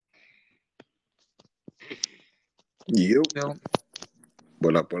Yep. Yo.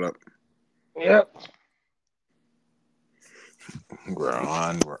 What up? What up? Yep. We're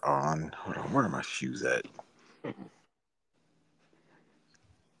on. We're on. Hold on. Where are my shoes at?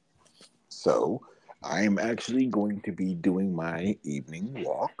 So, I am actually going to be doing my evening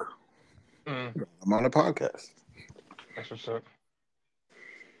walk. Mm, I'm on a podcast. that's what's up.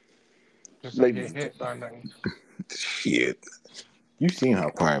 Just don't get Ladies, hit by nothing. shit. You seen how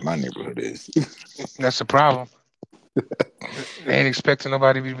quiet my neighborhood is. That's the problem. They ain't expecting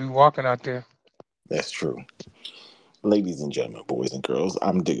nobody to be walking out there. That's true. Ladies and gentlemen, boys and girls,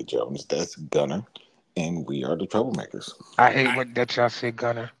 I'm Digger Jones. That's Gunner. And we are the Troublemakers. I hate when that y'all say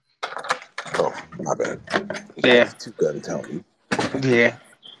Gunner. Oh, my bad. Yeah. That's Two Gun Tony. Yeah.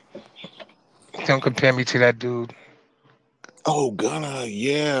 Don't compare me to that dude. Oh, Gunner.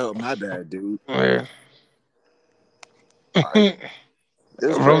 Yeah, my bad, dude. Yeah. All right.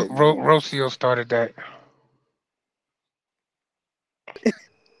 This red. Rocio started that.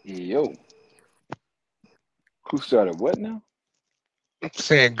 Yo, who started what now?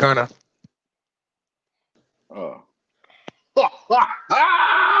 Saying Gunner. Oh,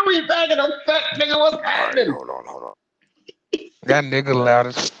 We back in the fat nigga. What's All right, happening? hold on. That nigga loud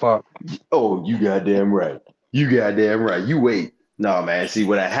as fuck. Oh, you goddamn right. You goddamn right. You wait. No, man. See,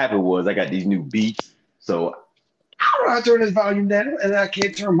 what happened was I got these new beats. So how do I turn this volume down? And I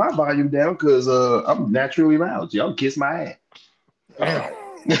can't turn my volume down because I'm naturally loud. So y'all kiss my All Damn. right.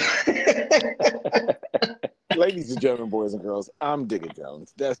 ass. Ladies and gentlemen, boys and girls, I'm Digger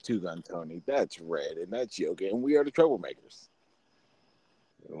Jones. That's Two Gun Tony. That's Red. And that's Yoga. And we are the Troublemakers.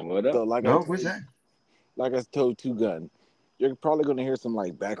 what So, up? No, what's that? like I told Two Gun, you're probably going to hear some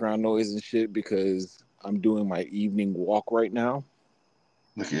like background noise and shit because I'm doing my evening walk right now.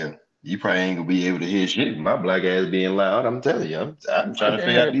 Look here. You probably ain't gonna be able to hear shit. My black ass being loud. I'm telling you. I'm I trying to can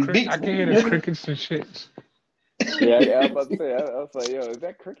figure hear out these I beats. can hear the crickets and shit. Yeah, I was about to say. I was like, yo, is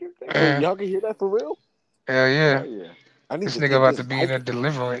that cricket thing? Wait, Uh, y'all can hear that for real? hell yeah. Hell yeah. I need This to nigga take about this to be in mic. a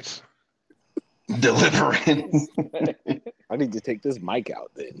deliverance. Delivering. I need to take this mic out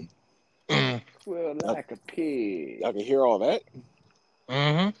then. Mm. Well, Y'all, like a pig. y'all can hear all that?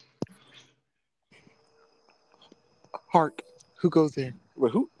 Mm-hmm. Hark. Who goes there?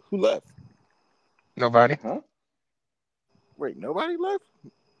 Wait, who left? Nobody. Huh? Wait, nobody left?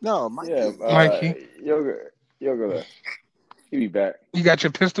 No, Yeah. Mikey. Mikey, Yoga left. He be back. you got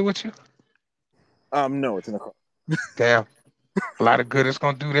your pistol with you? No, it's in the car. Damn. A lot of good it's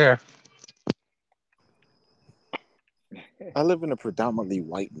gonna do there. I live in a predominantly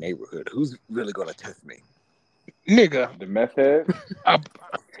white neighborhood. Who's really going to test me? Nigga, The meth head. uh,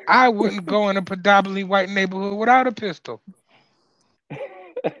 I wouldn't go in a predominantly white neighborhood without a pistol.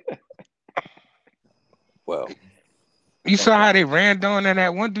 Well, You saw okay. how they ran down on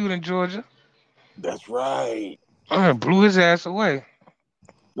that one dude in Georgia? That's right. Blew his ass away.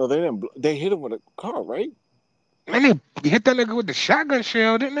 No, they didn't. They hit him with a car, right? Man, they hit that nigga with the shotgun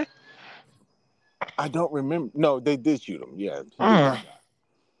shell, didn't they? I don't remember. No, they did shoot him. Yeah, he did get Uh, shot.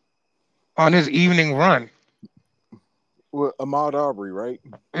 on his evening run. Well, Ahmaud Arbery, right?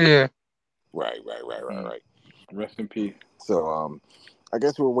 Yeah. Mm. Right. Rest in peace. So, I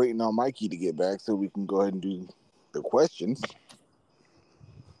guess we're waiting on Mikey to get back so we can go ahead and do the questions.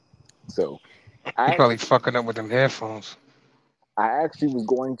 So, He I probably actually, fucking up with them headphones. I actually was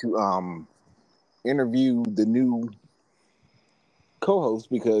going to interview the new co-host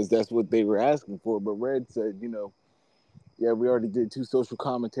because that's what they were asking for. But Red said, yeah, we already did 2 social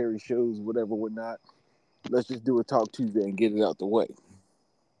commentary shows, whatever, whatnot. Let's just do a Talk Tuesday and get it out the way.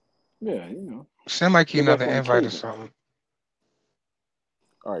 Yeah, you know, Send Mikey get back another on invite or cadence. something.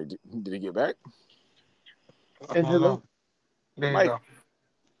 All right, did he get back? I And don't know. hello. There you Mike. go.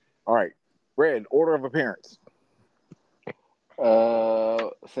 All right, Red, order of appearance.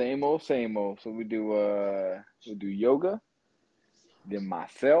 Same old, same old. So we do yoga, then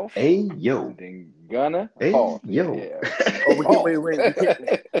myself, Hey yo. then Gunna. Hey Pause. yo. Yeah. Oh, we can't. Pause. Wait. We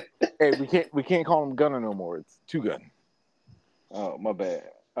can't. Hey, we can't call him Gunner no more. It's Two Gun. Oh, my bad.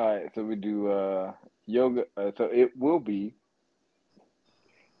 All right, so we do yoga. So it will be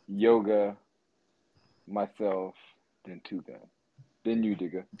yoga, myself, then two gun, then you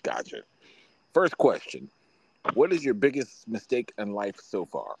digger. Gotcha. First question: what is your biggest mistake in life so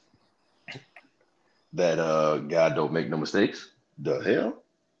far? That God don't make no mistakes. The hell?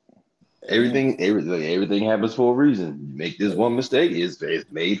 Damn. Everything happens for a reason. You make this one mistake, it's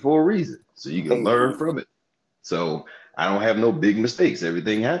made for a reason. So you can learn Hey. from it. So I don't have no big mistakes.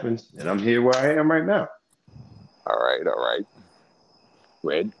 Everything happens, and I'm here where I am right now. All right. All right.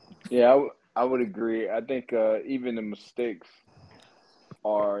 Red. Yeah, I would agree. I think even the mistakes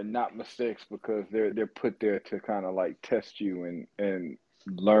are not mistakes because they're put there to kind of like test you and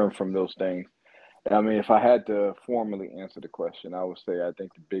learn from those things. I mean, if I had to formally answer the question, I would say I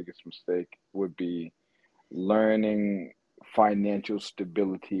think the biggest mistake would be learning financial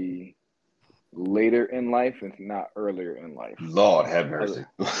stability later in life and not earlier in life. Lord have Other-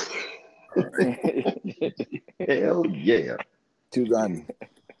 mercy. Hell yeah. Two gun.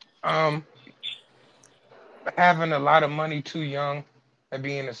 Um, having a lot of money too young and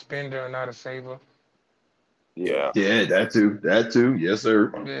being a spender and not a saver. yeah. Yeah. Yeah, that too. That too. Yes,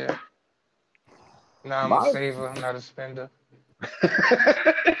 sir. Yeah. Now I'm a My saver, not a spender.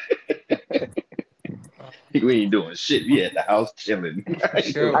 Uh, We ain't doing shit. We at the house chilling. I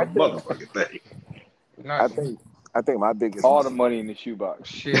ain't doing I a Chilling. think motherfucking thing. I Nothing. think I think my biggest All the mistake. money in the shoebox.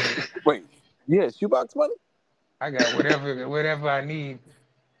 Shit. Wait, yeah, shoebox money. I got whatever I need.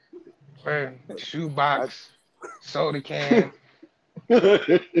 I Shoebox, soda can,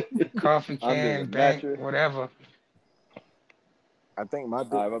 coffee Under the can, bank, mattress. whatever. I think my All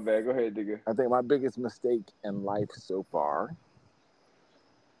big right, my bad. Go ahead, digger. I think my biggest mistake in life so far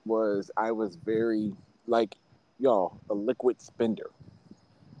was I was very like y'all a liquid spender.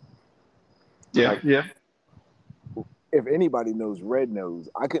 Yeah, Like yeah. if anybody knows, Red knows,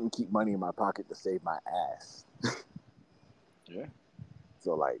 I couldn't keep money in my pocket to save my ass. Yeah.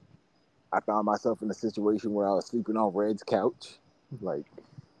 So like I found myself in a situation where I was sleeping on Red's couch. Like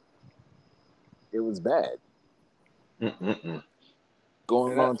it was bad. Mm-mm-mm.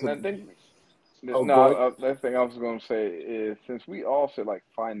 Going And I, on and to I think oh no, go ahead. that thing I was going to say is since we all said like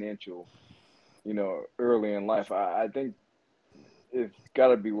financial, early in life, I think it's got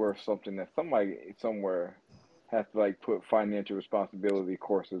to be worth something that somebody somewhere has to like put financial responsibility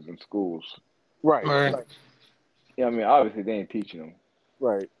courses in schools. Right. Right. Like Yeah, I mean, obviously they ain't teaching them.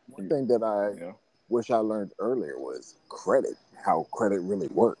 right. One thing that I You know, wish I learned earlier was credit, how credit really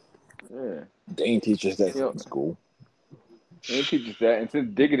worked. yeah, They ain't teach us that you know, in school. they didn't teach us that. And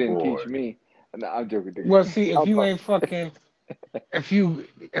since Digger didn't Boy. teach me, no, I'm joking, Digger. Well, see, if I'm you talking, ain't fucking, if you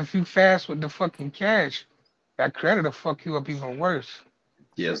fast with the fucking cash, that credit will fuck you up even worse.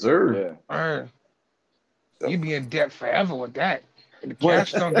 Yes, sir. Yeah, Right. You be in debt forever with that. The what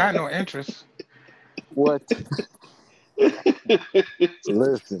cash don't got no interest. what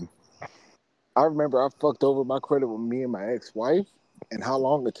listen. I remember I fucked over my credit with me and my ex-wife and how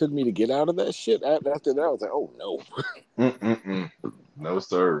long it took me to get out of that shit. After that I was like, oh no. Mm-mm-mm. No,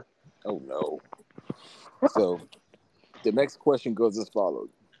 sir. Oh no. So the next question goes as follows.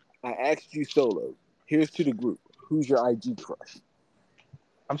 I asked you solo. Here's to the group. Who's your IG crush?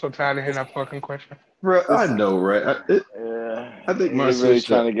 I'm so tired of hearing that fucking question. Bro, I This know, right? yeah. I think my They really trying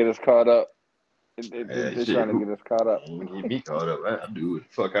sister. to get us caught up. They're Shit, trying to who? get us caught up. Ain't get me caught up. I do what the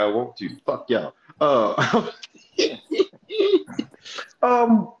fuck I want to. Fuck y'all.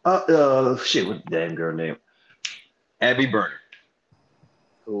 Shit, what the damn girl name? Abby Burner.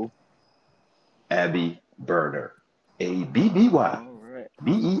 cool. Abby Burner. ABBY. All right.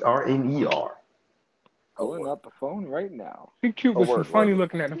 BERNER. Oh Pulling word. out the phone right now. She cute, Oh but she word, funny word.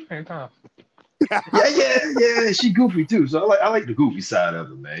 looking at the same time. Yeah. She goofy too. So I like the goofy side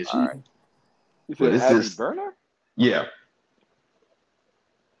of it, man. All right. You But said it's Abby just Burner? yeah,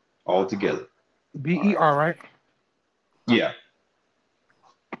 all together. All right. BER, right? Yeah.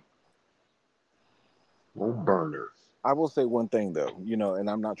 Well, Burner. I will say one thing though, and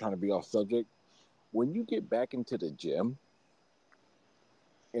I'm not trying to be off subject. When you get back into the gym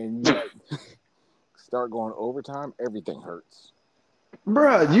and you like start going overtime, everything hurts.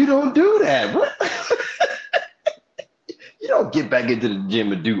 Bruh, you don't do that. What? You don't get back into the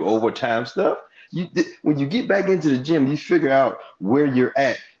gym and do overtime stuff. When you get back into the gym, you figure out where you're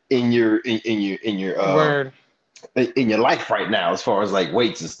at Word. in your life right now as far as like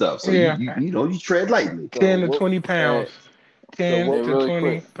weights and stuff. So Yeah. you tread lightly. So 10 to what? 20 pounds. So 10 Hey, what? to really 20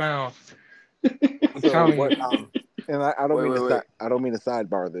 quick. pounds. So Telling you. what? And I don't Wait, mean wait, to wait. I don't mean to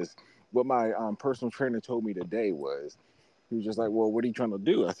sidebar this. What my personal trainer told me today was he was just like, "Well, what are you trying to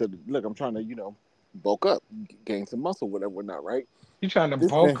do?" I said, "Look, I'm trying to bulk up, gain some muscle, whatever, whatnot, right?" You trying to This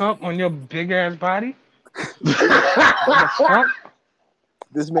bulk man, up on your big ass body? this What the fuck?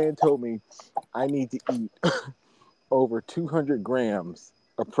 this man told me I need to eat over 200 grams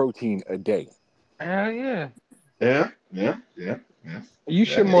of protein a day. Hell yeah. Yeah. You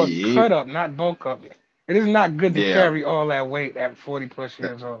should more Hey, cut up, not bulk up. It is not good to yeah. carry all that weight at 40 plus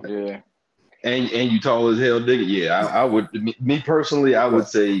years old. Yeah. And you tall as hell, nigga. Yeah, I would. Me personally, I would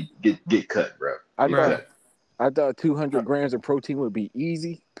say get cut, bro. I Get Right. thought cut. I thought 200 grams of protein would be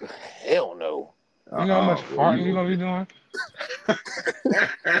easy. Hell no. You know how much Well, farting you gonna be doing?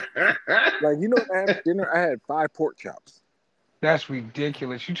 Like what I had for dinner? I had 5 pork chops. That's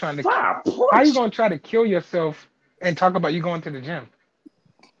ridiculous. You trying to? 5 How you points. gonna try to kill yourself and talk about you going to the gym?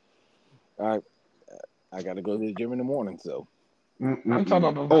 I I got to go to the gym in the morning, so I'm talking Mm-mm-mm.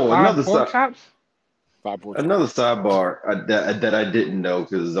 about Oh, five pork chops. five pork another chops. sidebar that I didn't know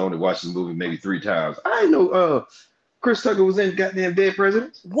because I only watched the movie maybe 3 times. I didn't know Chris Tucker was in goddamn Dead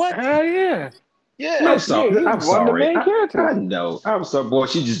Presidents. What? Hell yeah. Yeah. I'm Yeah, yeah, sorry. he's I'm one of the sorry. main characters. I know. I'm sorry, boy.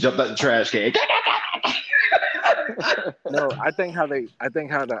 She just jumped out the trash can. No,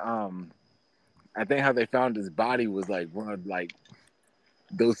 I think how they found his body was like one of like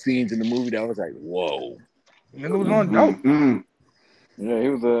those scenes in the movie that was like, whoa. Nigga was on dope. Mm-mm. Yeah, he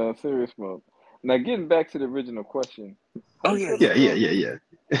was a serious smoke. Now, getting back to the original question, how Oh you yeah, spell yeah. this Yeah, real yeah, name?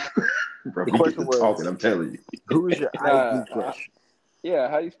 yeah, yeah. Bro, The we get question to talking. was, I'm telling you. who is your Nah, IG crush? yeah,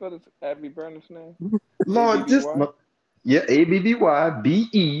 how you spell this Abby Burner's name? A B Lord, B just Y. yeah,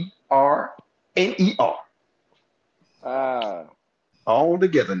 ABBYBERNER. Ah, All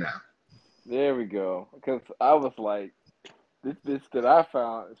together now. there we go. Because I was like, this bitch that I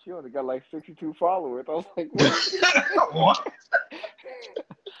found, she only got like 62 followers. I was like, what? What?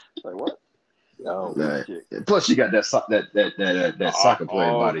 Like, what? Yo, Who's this Nah, chick? plus, you got that soccer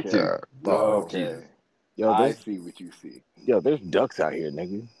player body too. Okay. Oh, yo, Jesus. Okay. yo, I there's see what you see. there's ducks out here,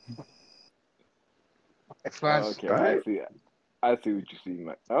 nigga. If I s- Okay, All I right. see. I see what you see.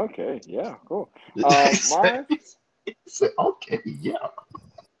 Okay, yeah, cool. He Mine, said, okay, yeah.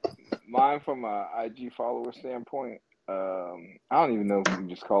 mine from a IG follower standpoint. I don't even know if we can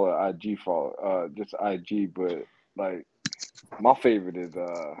just call it IG follow, just IG, but like my favorite is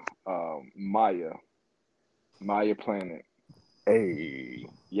Maya Planet. Hey,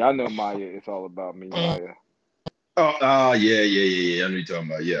 Y'all know Maya. It's all about me, Maya. Oh, yeah, yeah, yeah, yeah. I know what you're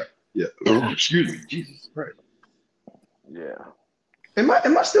talking about. Yeah, yeah. Oh, excuse me, Jesus Christ. Yeah. Am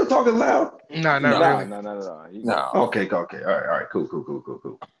I still talking loud? nah, not no, Nah, really. no, no, no, no. You good? no. Okay, okay. All right. Cool, cool, cool, cool,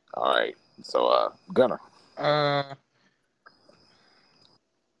 cool. All right. So, Gunner. Uh,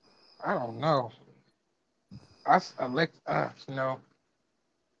 I don't know. I like no.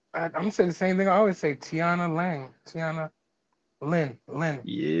 I'm gonna say the same thing I always say. Tiana Lang, Tiana Lynn.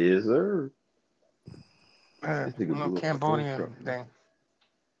 Yes, sir. This nigga No blew up a whole truck, Cambodian man. thing.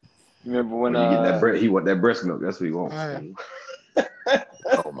 You remember Oh, when you getting that breast? He want that breast milk. That's what he wants. Uh,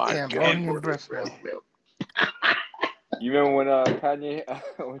 Oh my god. Cambodian breast milk. milk. you remember when Kanye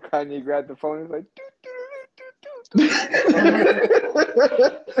when Kanye grabbed the phone, he was like, "Doo, doo, doo, doo, doo,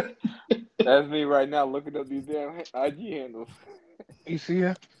 doo." That's me right now looking up these damn IG handles. You see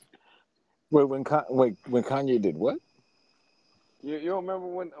her? Wait, when Kanye did what? You don't remember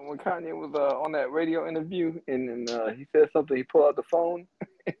when Kanye was on that radio interview and he said something, he pulled out the phone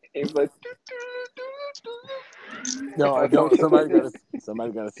and he was like, "Doo, doo, doo, doo, doo." No, I Or some don't. shit like that.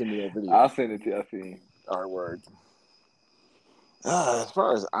 Somebody gotta send me that video. I'll send it to you. I'll see. Our word. As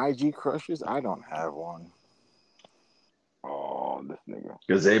far as IG crushes, I don't have one. Oh, this nigga.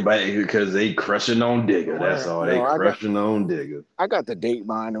 Because they crushing on Digger. That's Where? all. They No, crushing on Digger. I got to date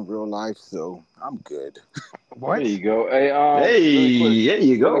mine in real life, so I'm good. There What? you go. Hey, Hey, there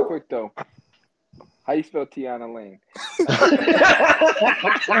you really go. quick though. How you spell Tiana Lane?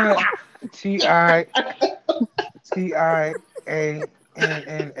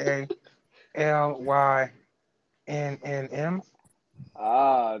 TIANNALYNNM.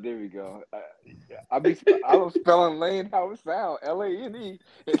 Ah, there we go. I was spelling Lane how it sound. LANE. Lane.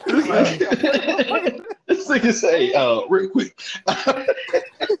 I'm like, what the fuck is This nigga say, real quick.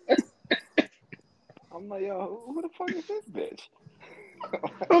 I'm like, yo, who the fuck is this bitch?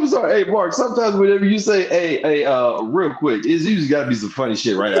 I'm sorry, hey Mark. Sometimes whenever you say, hey, real quick, it's usually got to be some funny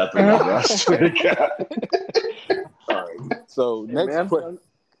shit right afterwards. Bro. I swear to God. All right. So Hey man, I'm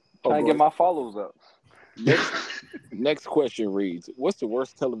trying to get my follows up. next question reads: what's the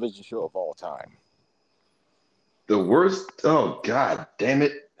worst television show of all time? The worst. Oh God, damn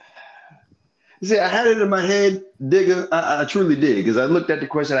it! See, I had it in my head, Digger. I truly did because I looked at the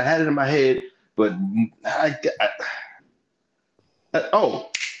question. I had it in my head, but oh,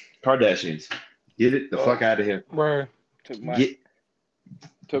 Kardashians, get it the fuck out of here. Where?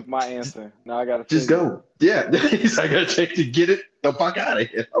 Took my answer. Now I gotta Just send it. go. Yeah, I gotta take to get it the fuck out of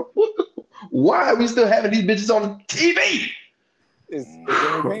here. Why are we still having these bitches on TV? It's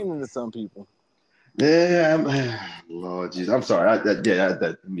entertaining to some people. Yeah, Lord Jesus, I'm sorry.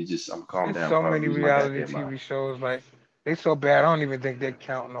 Let me just, I'm calm There's down. so Before I many lose my reality goddamn mind. TV shows. Like they so bad. I don't even think they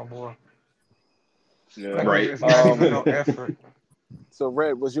count no more. Yeah. Like Right. it's not even no effort. So,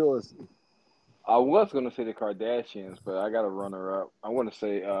 Red, what's yours? I was gonna say the Kardashians, but I got a runner up. I want to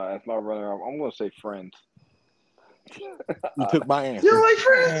say as my runner up, I'm gonna say Friends. You took my You answer. don't like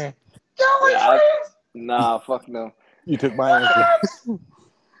Friends? Man, You don't like Yeah, Friends? nah, fuck no. You took my answer.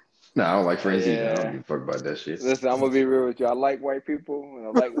 No, I don't like Friends either. I don't Yeah. give a fuck about that shit. Listen, I'm gonna be real with you. I like white people and I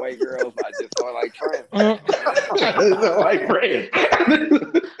like white girls. I just don't like friends. I don't like Friends.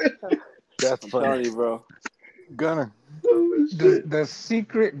 That's I'm funny. telling you, bro. Gunner. The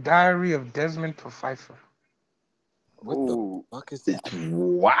Secret Diary of Desmond Pfeiffer. What Ooh. the fuck is that?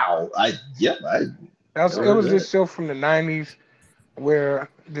 Wow. I It was heard this that. show from the 90s where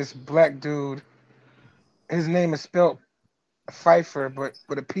this black dude, his name is spelled Pfeiffer, but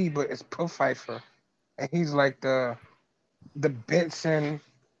with a P, but it's Pfeiffer. And he's like the Benson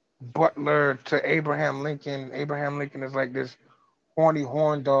butler to Abraham Lincoln. Abraham Lincoln is like this horny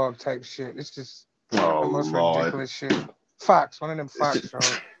horn dog type shit. It's just Oh the most Lord. ridiculous shit. Fox, one of them Fox It shows.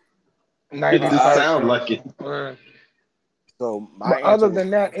 just 90s Fox sounds shows. like it. So my But other answer than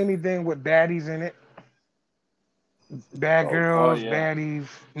that, anything with baddies in it, bad girls, yeah. baddies,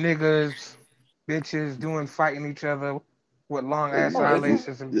 niggas, bitches fighting each other with long ass Oh, is it?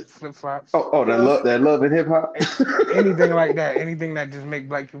 eyelashes and flip flops. Oh, that love and hip hop. Anything like that, anything that just make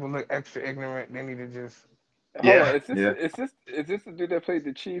black people look extra ignorant, they need to just. Hold on, Yeah, is this yeah. the dude that played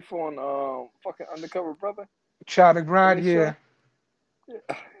the chief on fucking Undercover Brother Child in Bride, this yeah.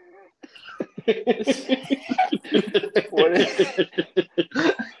 show? What is?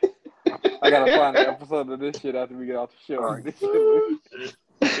 I gotta find an episode of this shit after we get off the show. All right. This shit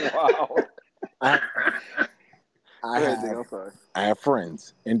was, wow. I Go ahead, Dick, have I'm sorry. I have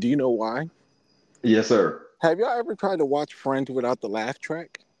friends, and do you know why? Yes, sir. Have y'all ever tried to watch Friends without the laugh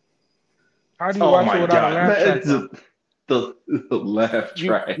track? How do you Oh watch it my without a God, laugh man, track? Though? the laugh You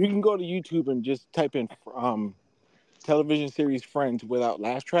track. can go to YouTube and just type in television series Friends without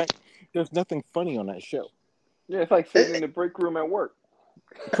laugh track. There's nothing funny on that show. Yeah, it's like sitting in the break room at work.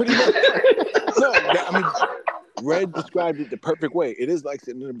 Pretty much. No, I mean, Red described it the perfect way. It is like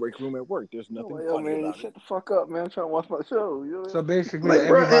sitting in a break room at work. There's nothing Yo, funny man, about shut it. the fuck up, man. I'm trying to watch my show. You know? So basically, Like,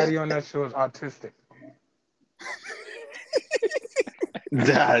 bro, everybody on that show is autistic.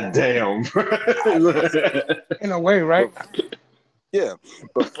 God damn. In a way, right? Yeah,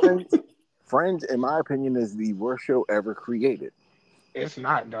 but Friends, in my opinion, is the worst show ever created. It's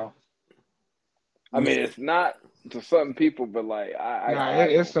not though. I mean, it's not to some people, but like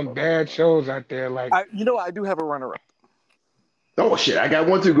It's some bad shows out there. Like I do have a runner-up. Oh shit, I got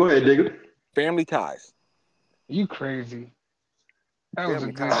one too. Go ahead, digger. Family Ties. you crazy. That was a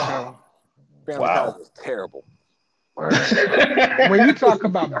Family good Ties. show. Family Wow. Ties was terrible. When you talk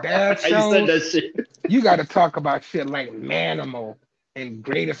about bad You said that shows, shit. you got to talk about shit like Manimal and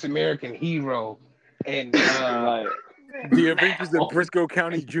Greatest American Hero and like The Adventures of Briscoe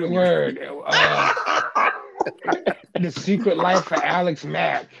County Jr. word, The Secret Life of Alex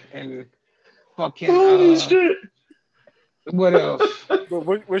Mack and fucking Holy shit. what else? But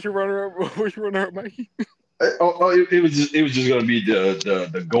what's your runner-up? What's your runner-up, Mikey? It was just gonna be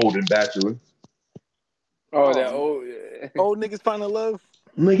the Golden Bachelor. that old. Yeah. Old niggas find love.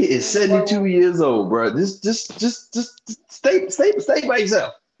 Nigga is 72 years old, bro. Just stay by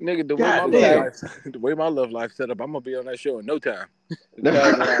yourself. Nigga, God damn. the way my love life set up, I'm gonna be on that show in no time. The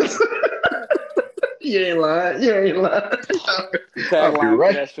tagline, You ain't lying. the tagline for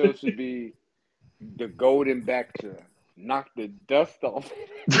right. that show should be the Golden Bachelor. Knock the dust off.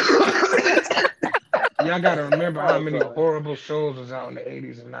 Y'all gotta remember how Oh, many sorry. horrible shows was out in the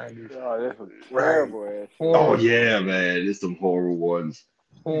 80s and 90s. Oh, this was terrible ass. Oh yeah, man. It's some horror ones.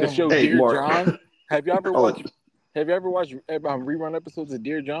 The show Hey, Dear Mark. John. Have you ever Oh. watched? Have you ever watched rerun episodes of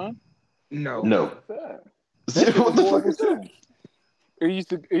Dear John? No. No. What's that? What the fuck is that? It used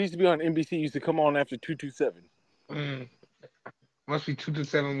to be on NBC. It used to come on after 227. Must be 2 to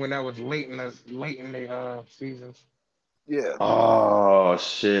 7 when that was late in the seasons. Yeah. Oh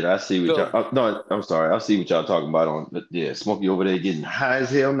shit! I see what So- y'all. No, I'm sorry. I see what y'all talking about on. Yeah, Smokey over there getting high as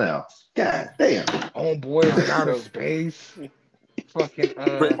hell now. God damn. Homeboys in outer space. Fucking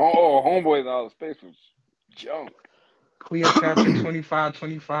Homeboys in Outer Space was junk. Cleopatra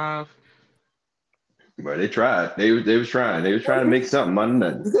 2525. But they tried. They was trying. They was trying to make something out of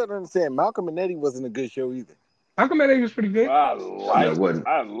nothing. You gotta understand, Malcolm and Eddie wasn't a good show either. Malcolm and Eddie was pretty good. I it wasn't.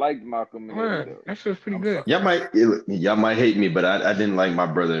 liked Malcolm and Eddie, Word. though. That shit was pretty good. Y'all might hate me, but I didn't like My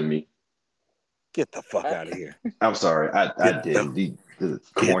Brother and Me. Get the fuck out of here. I'm sorry. I didn't. These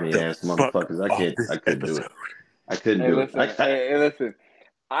corny ass motherfuckers. I couldn't do it. I couldn't do it. Listen.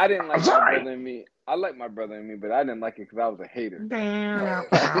 I didn't like I'm My sorry. Brother and Me. I like My Brother and Me, but I didn't like it because I was a hater. Damn.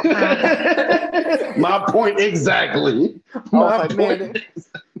 My point exactly. I was My like, point. man,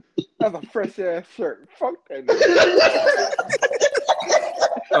 that's a fresh ass shirt. Fuck that nigga.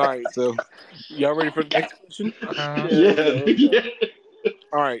 All right, so y'all ready for the next question? Yeah.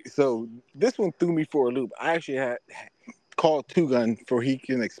 All right, so this one threw me for a loop. I actually had called Two Gun for he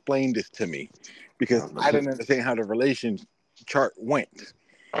can explain this to me because I didn't understand how the relation chart went.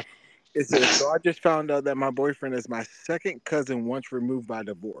 It says, so I just found out that my boyfriend is my second cousin once removed by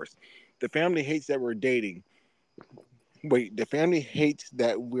divorce. The family hates that we're dating. Wait, the family hates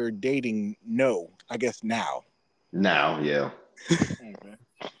that we're dating. No, I guess now. Now, yeah. Okay.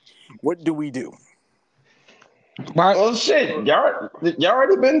 What do we do? Why? Well, shit, y'all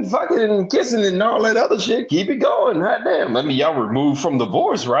already been fucking and kissing and all that other shit. Keep it going, goddamn. I mean, y'all removed from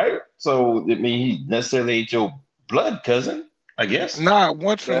divorce, right? So, I mean, he necessarily ain't your blood cousin, I guess. Nah,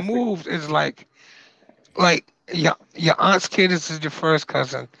 once That's the removed is like your aunt's kid is your first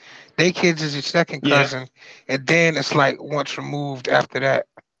cousin, they kids is your second Yeah. cousin, and then it's like once removed after that.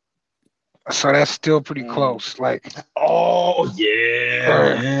 So that's still pretty close. Like, Oh,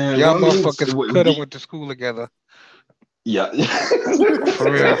 yeah, man. y'all Well, I mean, motherfuckers could have went to school together. yeah.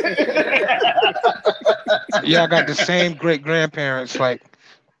 For real. Y'all got the same great grandparents. Like,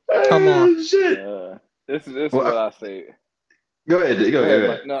 come on. Oh, shit. this is Well, what I say. go ahead. Go Go ahead,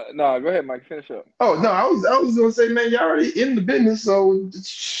 ahead. Mike. No, go ahead, Mike. Finish up. Oh no, I was gonna say, man, y'all already in the business, so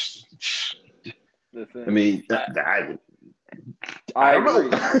Listen, I mean, I don't agree.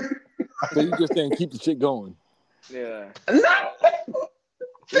 know. So you just saying keep the shit going. Yeah. No,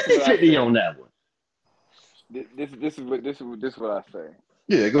 This is what I 50-50 say. on that one. This is what I say.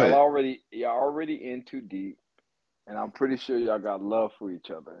 Yeah, go ahead. Y'all already in too deep, and I'm pretty sure y'all got love for each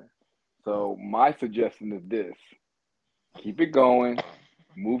other. So my suggestion is this: keep it going.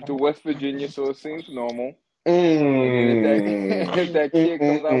 Move to West Virginia so it seems normal. And then if that kid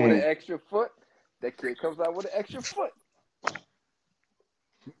comes out with an extra foot, that kid comes out with an extra foot.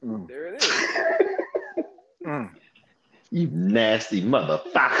 Mm. There it is. Mm. You nasty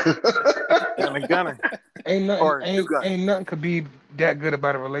motherfucker. Gunna. Ain't Or nothing, Two Gun. ain't nothing could be that good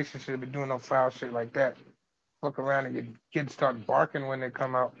about a relationship and doing no foul shit like that. Fuck around and your kids start barking when they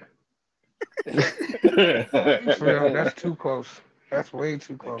come out. For real, that's too close. That's way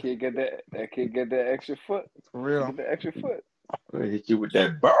too That close. kid get that extra foot. For real. Get the extra foot. I'm gonna hit you with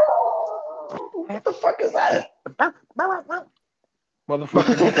that. What the fuck is that?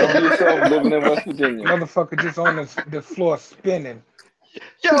 Motherfucker just Cover on, yourself living in West Virginia. motherfucker just on the floor spinning.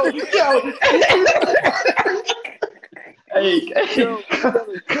 Yo. Hey, Yo,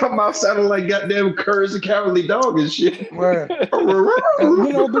 come out sounding like goddamn Courage the Cowardly Dog and shit. Where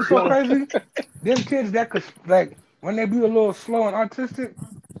you know what's so crazy? Them kids that could like when they be a little slow and autistic,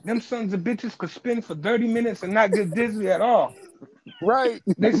 them sons of bitches could spin for 30 minutes and not get dizzy at all. right.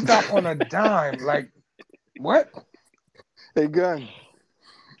 They stop on a dime. Like, what? Hey, Gun.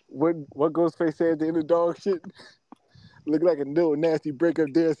 What Ghostface said at the end of dog shit? Look like a little nasty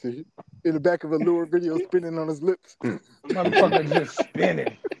breakup dancer in the back of a lure video spinning on his lips. Motherfucker just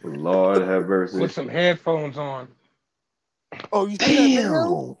spinning Lord have mercy. with some headphones on. Oh, you see that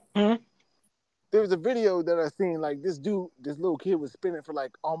video? Hmm? There was a video that I seen like this little kid was spinning for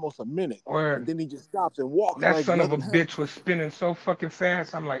like almost a minute. Where And then he just stops and walks that like son of a nothing happened. bitch was spinning so fucking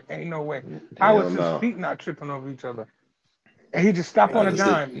fast. I'm like, ain't no way. How Hell is his no. feet not tripping over each other? And he just stopped on a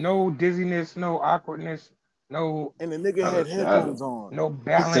dime. No dizziness, no awkwardness, no And the nigga had headphones on. no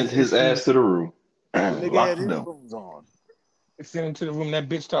balance Sent his issues. ass to the room. The nigga Locked had the door. headphones on. Sent into the room. That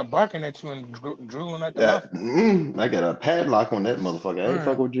bitch start barking at you and drooling at the mouth. I got a padlock on that motherfucker. I ain't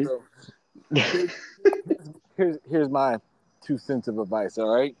fuck with you. So here's my 2 cents of advice,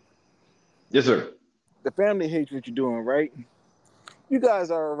 all right? Yes, sir. The family hates what you're doing, right? You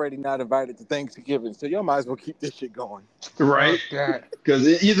guys are already not invited to Thanksgiving, so y'all might as well keep this shit going. Right? Fuck that. Because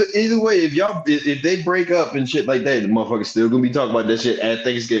either way, if they break up and shit like that, the motherfucker's still gonna be talking about that shit at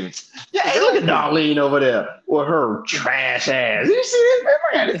Thanksgiving. Yeah, hey, look at Darlene over there with her trash ass. You see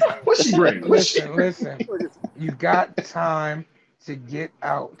this? What's she bring? Listen. You got time to get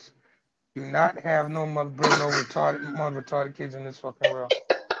out. Do not have no bring no retarded kids in this fucking world.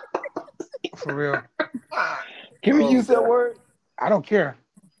 For real. Can we use that word? I don't care.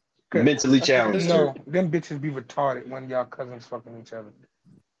 Mentally challenged. No, them bitches be retarded when y'all cousins fucking each other.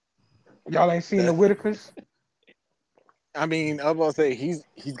 Y'all ain't seen the Whitakers? I mean, I was about to say he's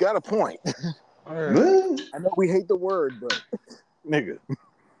got a point. Yeah. I know we hate the word, but nigga.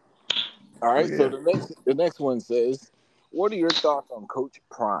 All right, so the next one says, what are your thoughts on Coach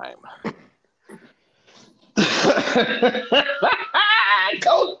Prime?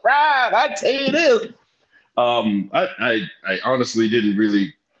 Coach Prime, I tell you this. I honestly didn't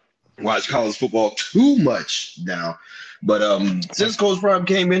really watch college football too much now, but since Coach Prime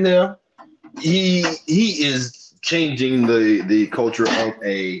came in there, he is changing the culture of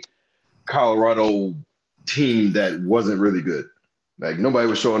a Colorado team that wasn't really good. Like nobody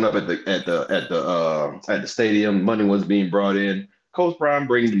was showing up at the stadium. Money was being brought in. Coach Prime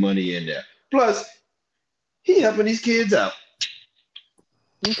brings the money in there. Plus, he helping these kids out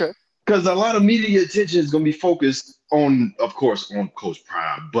Okay. because a lot of media attention is going to be focused on, of course, on Coach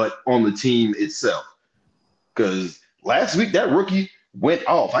Prime, but on the team itself. Because last week that rookie went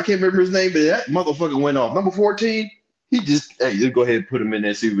off. I can't remember his name, but that motherfucker went off. Number 14. He just hey, just go ahead and put him in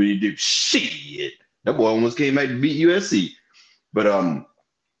there, see what he do. Shit, that boy almost came back to beat USC. But I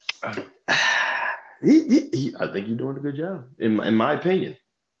think you're doing a good job, in my opinion.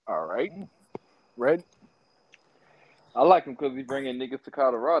 All right. Red. I like him because he's bringing niggas to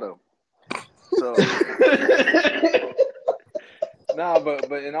Colorado. So nah,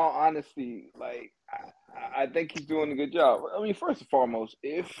 but in all honesty, like I think he's doing a good job. I mean, first and foremost,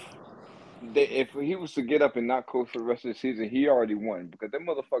 if he was to get up and not coach for the rest of the season, he already won because them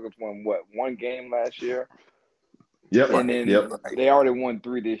motherfuckers won what, one game last year, Yep. and then Yep. they already won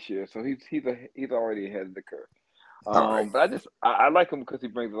 3 this year. So he's already ahead of the curve. All right. But I like him because he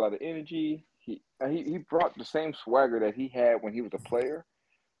brings a lot of energy. He brought the same swagger that he had when he was a player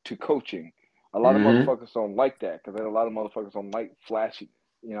to coaching. A lot of motherfuckers don't like that because a lot of motherfuckers don't like flashiness.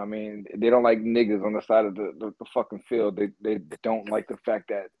 You know what I mean? They don't like niggas on the side of the fucking field. They don't like the fact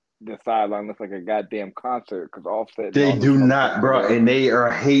that the sideline looks like a goddamn concert because Offset and They all those do not, motherfuckers bro, are. and they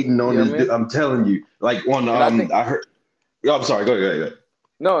are hating on You know this. what I mean? I'm telling you, like on And I think I heard. Oh, I'm sorry. Go ahead.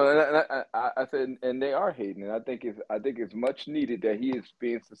 no, and I said, and they are hating, and I think it's much needed that he is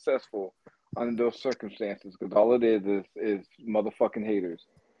being successful under those circumstances because all it is motherfucking haters.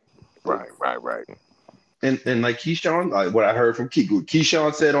 Right. And like Keyshawn, what I heard from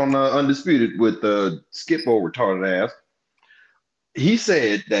Keyshawn said on Undisputed with Skip over retarded ass. He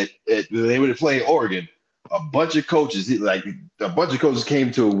said that they were playing Oregon. A bunch of coaches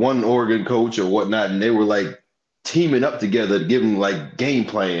came to one Oregon coach or whatnot, and they were like teaming up together to give them like game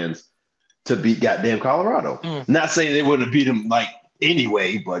plans to beat goddamn Colorado. Not saying they wouldn't have beat them like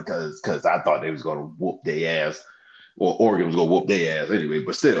anyway, but because I thought they was gonna whoop their ass, or Oregon was gonna whoop their ass anyway.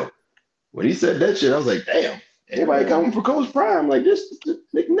 But still, when he said that shit, I was like, damn, everybody coming for Coach Prime like this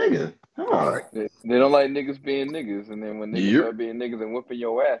nigga. Come on. All right. They don't like niggas being niggas, and then when niggas Yep. start being niggas and whipping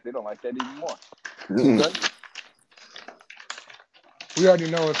your ass, they don't like that even more. Mm. We already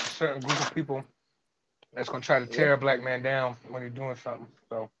know it's a certain group of people that's gonna try to tear a black man down when he's doing something.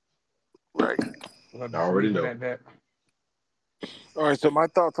 So Right. we'll just I already leave it know. at that. All right. So my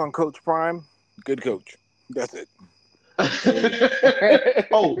thoughts on Coach Prime. Good coach. That's it.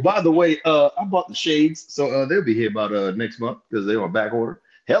 Oh, by the way, I bought the shades, so they'll be here about next month because they're on back order.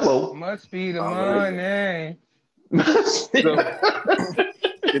 Hello. Must be the All right. money.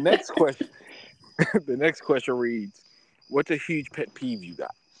 The next question. The next question reads, "What's a huge pet peeve you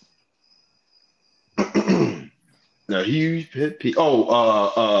got?" A huge pet peeve. People.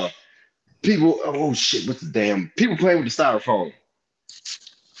 Oh shit! What's the damn? People playing with the styrofoam,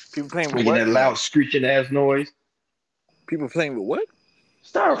 People playing with making what? that loud screeching ass noise. People playing with what?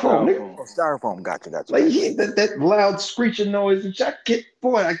 Styrofoam, nigga. Oh, styrofoam. Gotcha. Like that loud screeching noise. And I get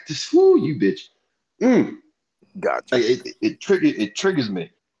boy, I just fool you, bitch. Gotcha. Like, it triggers me.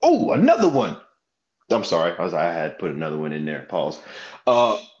 Oh, another one. I'm sorry. I had to put another one in there. Pause.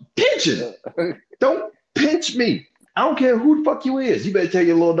 Pinching. Don't pinch me. I don't care who the fuck you is. You better tell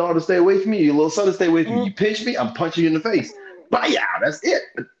your little daughter to stay away from me, your little son to stay away from me. You pinch me, I'm punching you in the face. Bye, that's it.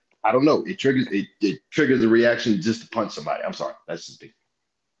 I don't know. It triggers a reaction just to punch somebody. I'm sorry. That's just me.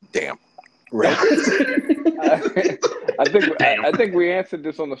 Damn. Right. I think we answered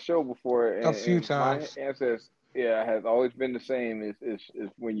this on the show before. A few times. My answer has always been the same. Is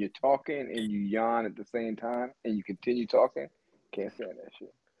when you're talking and you yawn at the same time and you continue talking. Can't stand that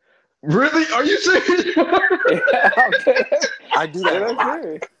shit. Really? Are you serious? I do that a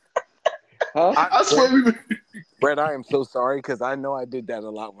lot. Huh? I swear Brett, I am so sorry because I know I did that a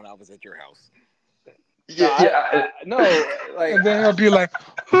lot when I was at your house. No, like And then he'll be like,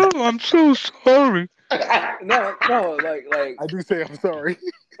 "Oh, I'm so sorry." no, like I do say I'm sorry.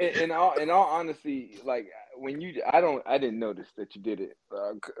 in all honesty, like when I didn't notice that you did it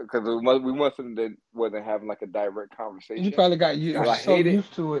because we must have wasn't having like a direct conversation. You probably got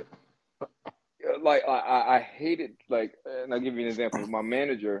used to it. Like I hate it. Like, and I'll give you an example. My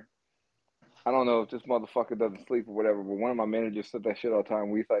manager, I don't know if this motherfucker doesn't sleep or whatever, but one of my managers said that shit all the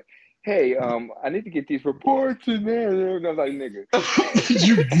time. He's like, "Hey, I need to get these reports in there." And I was like, "Nigga."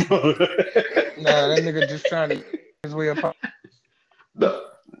 Nah, that nigga just trying to get his way up. No,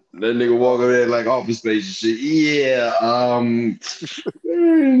 that nigga walk over there like Office Space and shit. Yeah,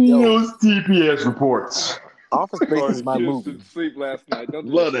 those TPS reports. Office Space is my movie. Sleep last night. Don't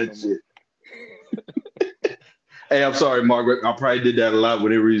do Love that shit. Hey, I'm sorry, Margaret. I probably did that a lot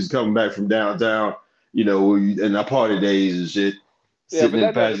whenever he was coming back from downtown, in our party days and shit, Yeah, sitting but in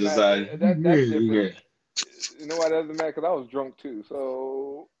the that doesn't passenger side. matter. That's different. Yeah, You know why that doesn't matter? Because I was drunk too.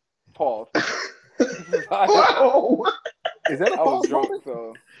 So pause. Whoa. Is that a I was pause drunk, moment?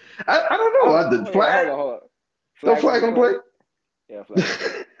 so I don't I know. don't. I did Oh yeah, flag. hold on. No Flag on flag the on the play. plate. Yeah, flag on the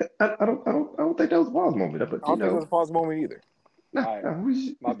play. I don't think that was a pause moment, I but don't think it was a pause moment either. nah, All right, nah,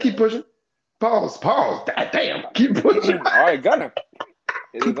 we my keep bad. pushing. Pause. God damn, keep pushing. All right, Gunner.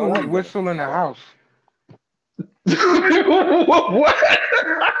 It is People on who you, Gunner. Gunner. whistle in the Go. house. What?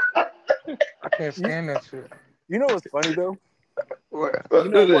 I can't You, stand that shit. you know what's funny though? What? You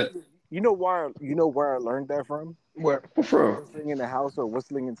know what? What You know where I learned that from? What? from? Whistling in the house or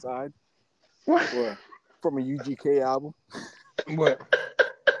whistling inside What? What? from a UGK album. What?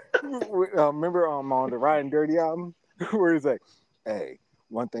 Remember on the Ride and Dirty album where it's like, "Hey,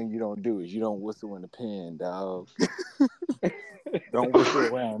 one thing you don't do is you don't whistle in the pen, dog. Don't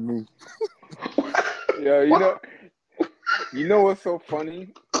whistle around me." Yeah, What? you know what's so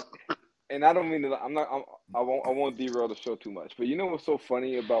funny? And I don't mean to. I won't derail the show too much. But you know what's so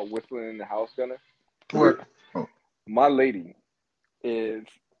funny about whistling in the house, Gunner? What? My lady is,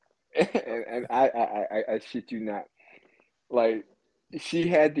 and I shit you not. Like she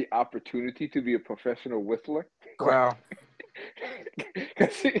had the opportunity to be a professional whistler. Wow.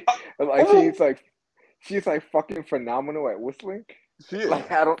 'Cause Oh, she's like fucking phenomenal at whistling. She is.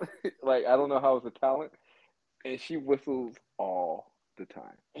 Like I don't I don't know how it's a talent, and she whistles all the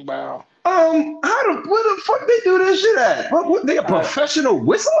time. Wow. where the fuck they do this shit at? They a I professional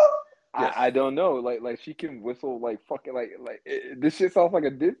whistler? Yes. I don't know. Like she can whistle like fucking this shit sounds like a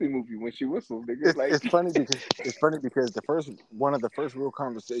Disney movie when she whistles, nigga. It's Like funny because the first one of the first real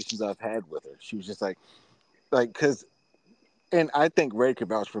conversations I've had with her, she was just like because, and I think Ray could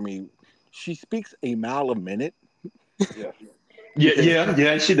vouch for me. She speaks a mile a minute yes, because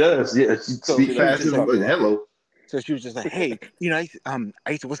Yeah, she does. Yeah, she so she speak she does. was She just faster than like talks a lot. hello. she was just like, hey, I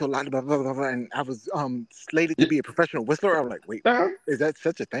used to whistle a lot, blah blah blah, blah, and I was slated to Yeah. be a professional whistler. I'm like, wait, Uh-huh. is that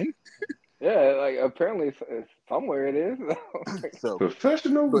such a thing? Yeah, like apparently somewhere it is. So,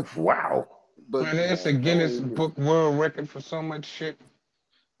 Professional. but Wow. but Man, it's a Man, somewhere Guinness you can. Book World Record for so much shit.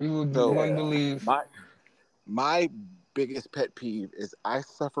 You so wouldn't Yeah, believe. my biggest pet peeve is I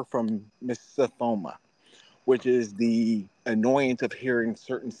suffer from misophonia, which is the annoyance of hearing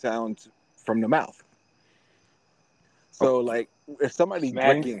certain sounds from the mouth. Oh, So like if somebody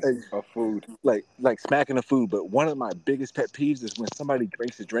drinks smacking of food. like smacking the food, but one of my biggest pet peeves is when somebody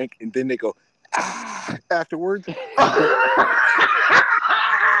drinks a drink and then they go afterwards. I don't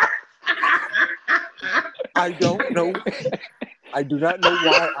I don't know I do not know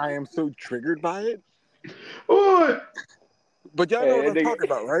why I am so triggered by it. Boy, But y'all know Hey, what that I'm nigga. talking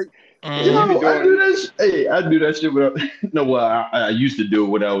about, right? Yeah, you be Mm-hmm. yo, I do doing. that. Hey, I do that shit without. No, well, I used to do it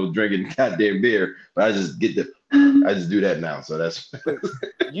when I was drinking goddamn beer, but I just get the. I just do that now, so that's. But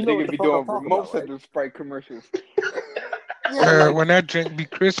you know what Nigga the be fuck I'm doing talking about, mimosa right? do Sprite commercials. Yeah, like When that drink be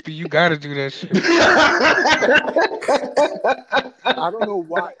crispy, you gotta do that shit. I don't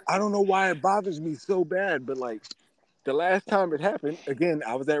know why it bothers me so bad, but like the last time it happened, again,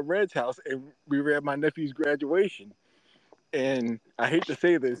 I was at Red's house and we were at my nephew's graduation. And I hate to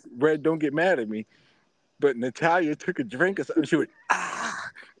say this, Red, don't get mad at me, but Natalia took a drink or something. She went, ah.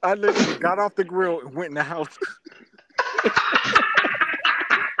 I literally got off the grill and went in the house.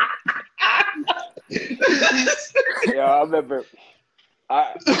 Yeah, I remember.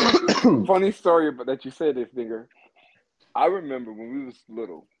 I funny story about that you said this, nigga. I remember when we was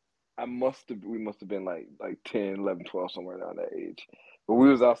little. We must have been like 10, 11, 12, somewhere around that age. But we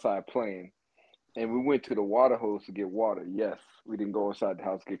was outside playing, and we went to the water hose to get water. Yes, we didn't go inside the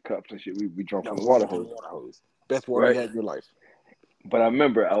house to get cups and shit. We drunk No, from the we water went to the hose, water hose. Best water you right? had in your life. But I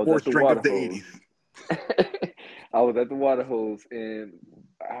remember I was at Sports the drink water of the hose. 80s. I was at the water hose, and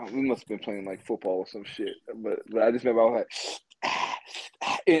we must have been playing like football or some shit. But I just remember I was like,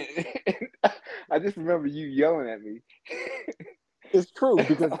 and I just remember you yelling at me. It's true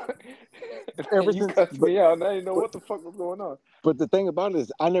because ever You since, cussed me out, and I didn't know but, what the fuck was going on. but the thing about it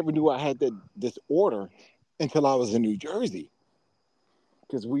is, I never knew I had that disorder until I was in New Jersey.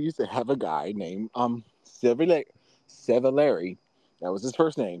 Because we used to have a guy named Sevillari, that was his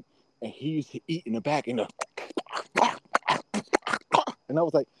first name, and he used to eat in the back and and I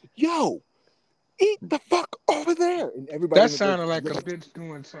was like, "Yo, eat the fuck over there!" And everybody That in the business sounded like a was bitch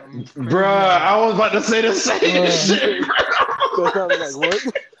doing something Bruh, crazy. I was about to say the same Uh, shit, that sounded like what?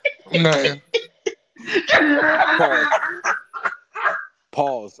 nothing. Pause.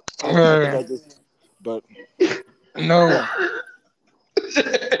 Pause. I don't think Uh, I just, but no. yeah.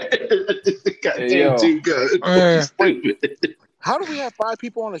 Hey, Goddamn yo, too good. Fucking Uh, Wait, stupid. how do we have 5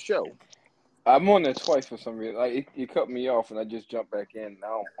 people on the show? I'm on there twice for some reason. Like it cut me off, and I just jumped back in.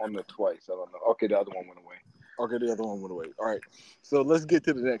 Now I'm on there twice. I don't know. Okay, the other one went away. Okay, the other one went away. All right, so let's get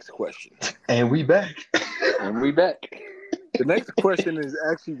to the next question. And we back. And we back. The next question is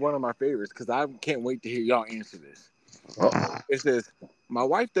actually one of my favorites because I can't wait to hear y'all answer this. Uh-oh. It says, "My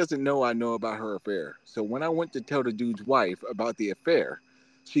wife doesn't know I know about her affair. So when I went to tell the dude's wife about the affair,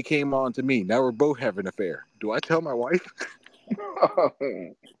 she came on to me. Now we're both having an affair. Do I tell my wife?"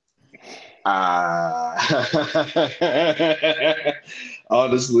 Uh,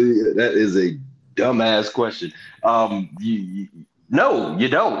 honestly, that is a dumbass question. No, you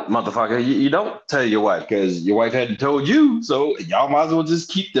don't, motherfucker. You don't tell your wife because your wife hadn't told you. So y'all might as well just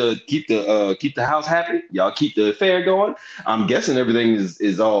keep the house happy. Y'all keep the affair going. I'm guessing everything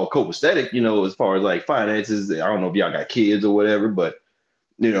is all copacetic, as far as like finances. I don't know if y'all got kids or whatever, but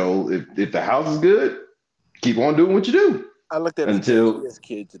if the house is good, keep on doing what you do I looked at his page. He until, has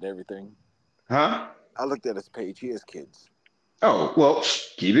kids and everything. huh? I looked at his page. He has kids. Oh, well,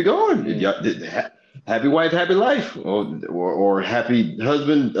 keep it going. Yeah. Happy wife, happy life, or happy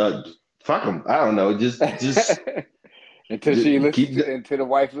husband. Fuck them. I don't know. Just until she listens keep to until the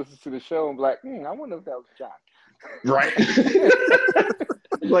wife listens to the show and be like, I wonder if that was John. right.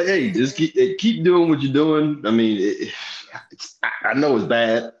 Like, hey, just keep doing what you're doing. I mean, I know it's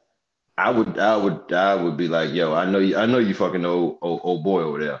bad. I would be like, yo, I know you fucking old boy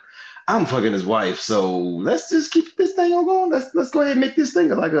over there. I'm fucking his wife, so let's just keep this thing on going. Let's go ahead and make this thing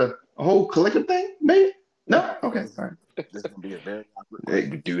like a whole collective thing, maybe. No, okay, This, all right. this is gonna be a very awkward Hey,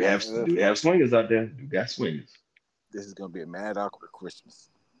 we Christmas. do have swingers out there. Do got swingers. This is gonna be a mad awkward Christmas.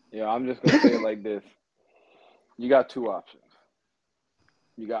 Yeah, I'm just gonna say it like this. You got two options.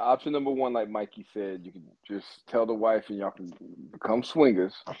 You got option number one, like Mikey said, you can just tell the wife and y'all can become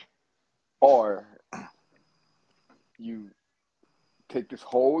swingers, or you take this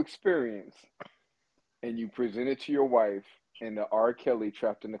whole experience and you present it to your wife in the R. Kelly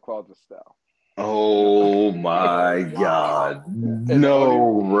trapped in the closet style. Oh Oh my God. wow! And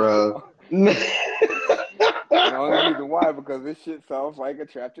No, bro. the only reason why, because this shit sounds like a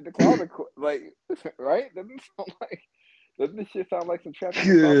trapped in the closet, like, right? Doesn't this shit sound like some trapped in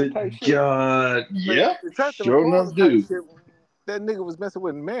the closet Good type shit? God. But Yep. the trapped in the Sure enough, closet type dude. shit. That nigga was messing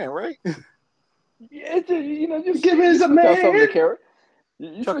with a man, right? Yeah, it's just Give me you some switch out some of the man. character.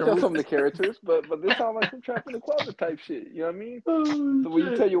 You Chuck switch and out Ruth. some of the characters, but this sounds like some trapped in the closet type shit. You know what I mean? Oh, So when you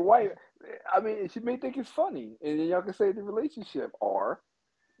shit. tell your wife, I mean, she may think it's funny, and then y'all can save the relationship. Or,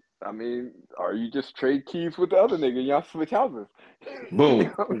 I mean, or you just trade keys with the other nigga, and y'all switch houses. You Boom.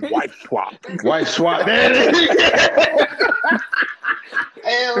 know what I mean? Wife swap. Wife swap. There it is.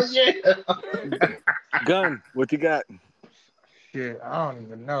 Hell yeah. Gun. What you got? shit, I don't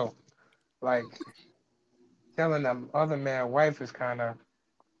even know. Like telling the other man wife is kind of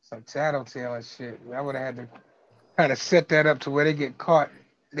some tattletale and shit. I would have had to kind of set that up to where they get caught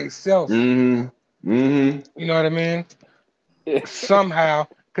themselves. Mm-hmm. Mm-hmm. You know what I mean? Somehow,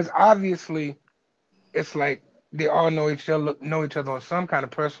 because obviously it's like they all know each other on some kind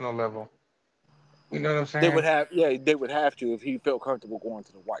of personal level. You know what I'm They would saying? have. Yeah, they would have to if he felt comfortable going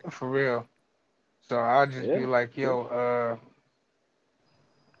to the wife. For real. So I'll just be Yeah, like, yeah. yo,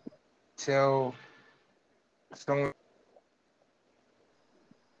 tell someone.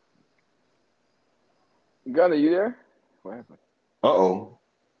 Gunner, you there? What happened? Uh-oh.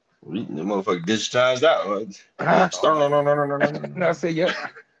 The motherfucker digitized out. Huh? Oh man. No, I say, yo,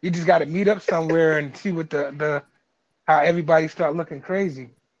 you just got to meet up somewhere and see what the how everybody start looking crazy.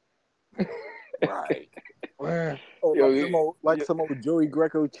 Right. Well, Oh, Yo, like some old Joey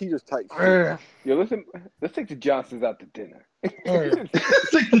Greco cheaters type shit. well, yo, listen. Let's take the Johnsons out to dinner. well.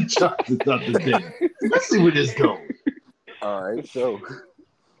 Take the chocolate out the dinner. Let's see where this goes. All right. So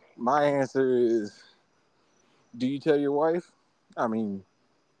my answer is: do you tell your wife? I mean,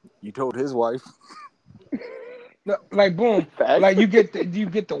 you told his wife, No, like boom, Facts. like you get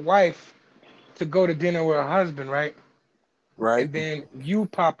the wife to go to dinner with her husband, right? right? And then you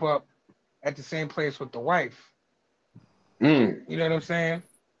pop up at the same place with the wife. Mm. You know what I'm saying?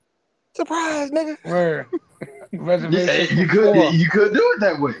 Surprise, nigga. Where Yeah, reservation for you could four. you could do it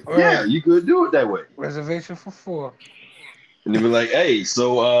that way. Yeah, Where you could do it that way. reservation for four. And they be like, hey,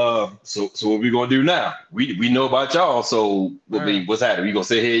 so what we gonna do now? We know about y'all, so Where what's happening? We gonna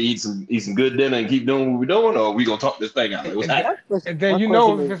sit here, eat some good dinner and keep doing what we're doing, or we gonna talk this thing out? Like, what's and then, happening? and then My you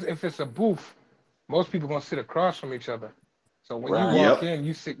know question is if it's a booth, most people gonna sit across from each other. So when you right. walk Yep. in,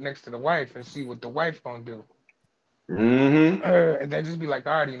 you sit next to the wife and see what the wife gonna do. Mm-hmm. And then just be like,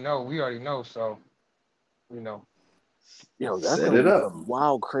 I already know, we already know, so you know. Yo, that's Set gonna it be up. some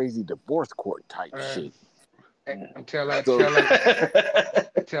wild, crazy divorce court type shit. Tell that So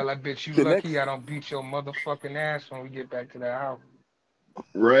bitch you the next, lucky I don't beat your motherfucking ass when we get back to that house.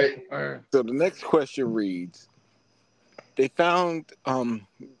 Right. so the next question reads: They found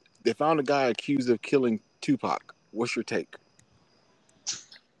a guy accused of killing Tupac. What's your take?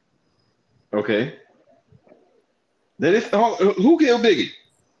 Okay. Then who killed Biggie?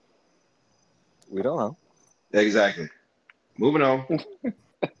 We don't know. Exactly. Moving on.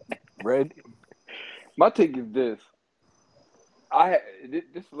 Red. My take is this.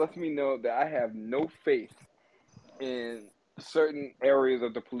 This lets me know that I have no faith in certain areas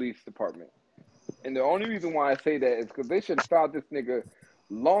of the police department. And the only reason why I say that is because they should have found this nigga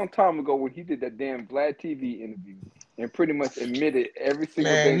long time ago when he did that damn Vlad TV interview and pretty much admitted every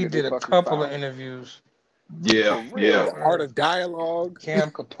single Man, thing he that they did a fucking couple of found. interviews. Yeah. For real. The art of dialogue. Cam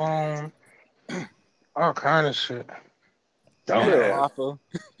Capone, all kind of shit. Yeah. Hoffa.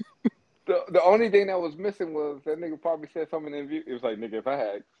 The only thing that was missing was that nigga probably said something in the interview. It was like,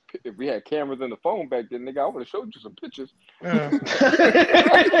 nigga, if we had cameras in the phone back then, nigga, I would have showed you some pictures.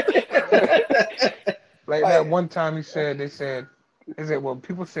 Like that one time they said, well,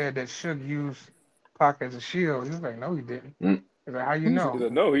 people said that Suge used Pac as a shield. He was like, no, he didn't. He's like, how you know? He's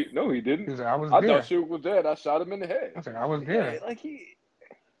like, no, he didn't. He was like, I was I there. thought Suge was dead. I shot him in the head. I was like, I was there. Yeah, like he.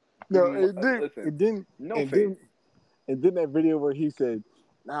 No, it didn't. Listen, It didn't. no and faith. then that video where he said,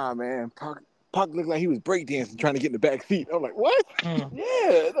 "Nah, man, Pac looked like he was breakdancing trying to get in the back seat." I'm like, what?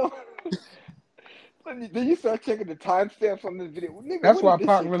 Yeah. No. Then you start checking the timestamps on this video. Nigga, That's why this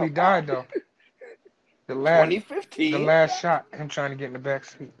Pac shit really come died, out? though. The last 2015. The last shot, him trying to get in the back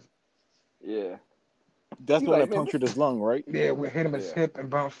seat. Yeah. That's He's when like, that punctured his lung, right? Yeah, we hit him his hip and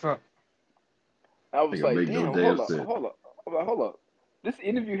bounced up. I was like, make no damn, damn hold sense. up. This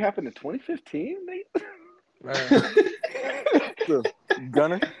interview happened in 2015, mate? So,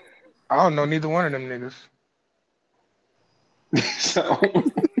 Gunner? I don't know neither one of them niggas. So,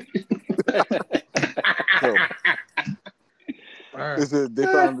 they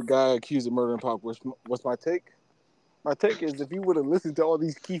found the guy accused of murdering Pac. What's my take? My take is if you would have listened to all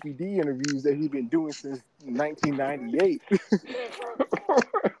these Keefy D interviews that he's been doing since 1998,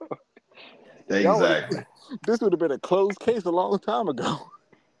 Exactly. this would have been a closed case a long time ago.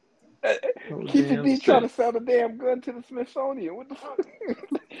 Keefy D trying to sell the damn gun to the Smithsonian. What the fuck?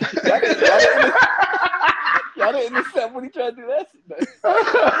 Y'all didn't intercept when he tried to do that shit.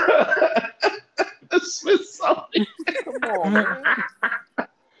 The Smithsonian. Come on, man.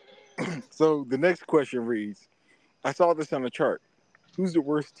 So the next question reads, I saw this on a chart. Who's the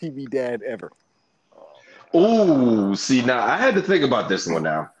worst TV dad ever? Oh, see, now I had to think about this one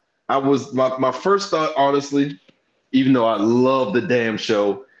now. I was my first thought, honestly, even though I love the damn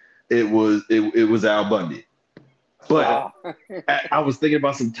show, it was Al Bundy. But I was thinking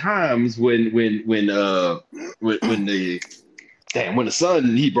about some times when the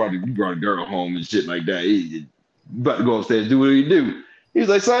son he brought a girl home and shit like that. He about to go upstairs, do what he do. He was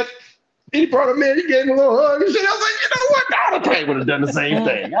like, son, he brought him in, he gave him a little hug and shit. I was like, you know what? I probably would have done the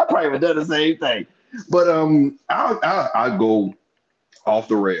same thing. But I'll go off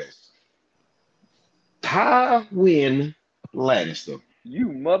the rails. Tywin Lannister. You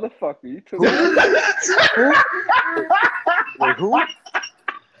motherfucker. You took Wait, who?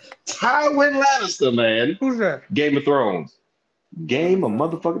 Tywin Lannister, man. Who's that? Game of Thrones. Game of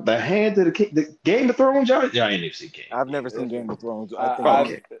motherfucker. The Hand of the King. The Game of Thrones, y'all ain't even seen Game. I've never seen Game of Thrones.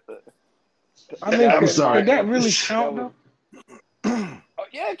 Okay. I mean, I'm sorry. Did that really count, though?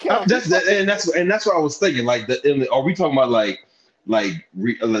 Yeah, it counts. That's what I was thinking. Like, are we talking about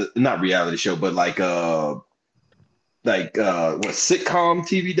not reality show, but what sitcom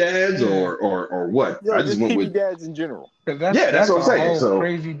TV dads or what? Yo, I just went TV with dads in general. that's what I'm saying. Whole So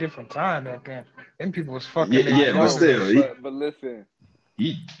crazy different time back then. Them people was fucking. but still, but listen.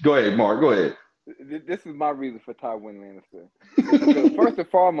 Go ahead, Mark. Go ahead. This is my reason for Tywin Lannister. Because first and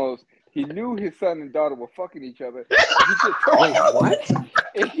foremost, he knew his son and daughter were fucking each other.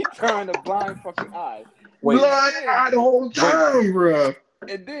 And he turned a blind fucking eye. Blind eye the whole time, bro.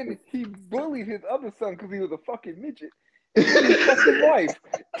 And then he bullied his other son because he was a fucking midget. And then his fucking wife.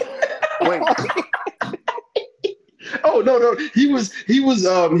 Wait. Oh no.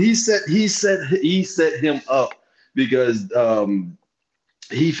 He set him up because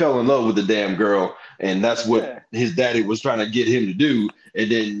he fell in love with the damn girl, and that's what his daddy was trying to get him to do. And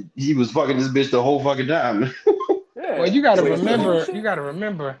then he was fucking this bitch the whole fucking time. Well, you gotta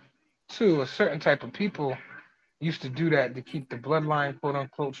remember too, a certain type of people used to do that to keep the bloodline quote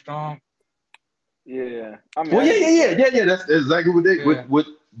unquote strong. Yeah. I mean, well, yeah. That's exactly what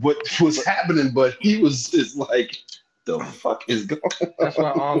was happening. But he was just like, the fuck is going That's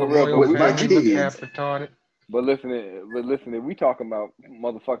why all the For real, royal with my family look half kids? retarded. but listen, if we talking about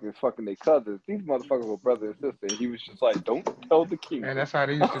motherfuckers fucking their cousins, these motherfuckers were brother and sister, and he was just like, "Don't tell the And kingdom." that's how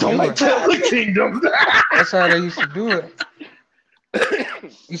they used to Oh do my it. tell the kingdom. That's how they used to do it.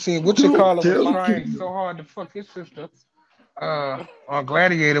 You see, what you Don't call it was tell the trying so kingdom. hard to fuck his sister. On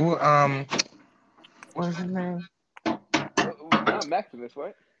Gladiator. What's his name? Not Maximus,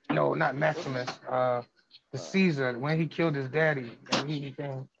 right? No, not What's Maximus. The uh, Caesar when he killed his daddy and he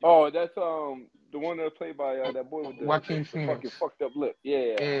became oh, that's the one that was played by that boy with Joaquin the fucking Phoenix. fucked up lip.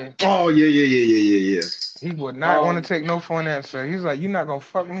 Yeah. Yeah, Oh yeah. he would not want to Um, take no for an answer. He's like, "You're not gonna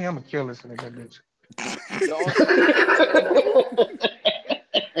fuck me. I'm gonna kill this nigga, bitch." the only,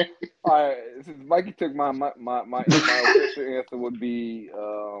 all right, since Mikey took my official answer would be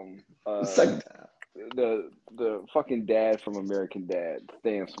Second time. the fucking dad from American Dad,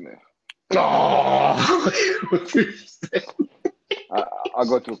 Stan Smith. Oh. I I'll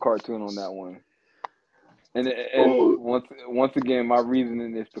go to a cartoon on that one. And Oh. once again, my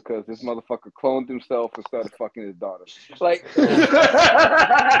reasoning is because this motherfucker cloned himself and started fucking his daughter. Like,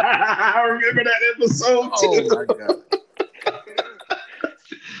 I remember that episode Oh too. my god.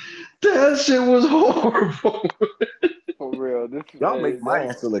 That shit was horrible. for real, this Y'all make my that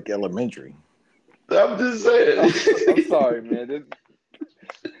answer look elementary. I'm just saying. I'm sorry, man. There's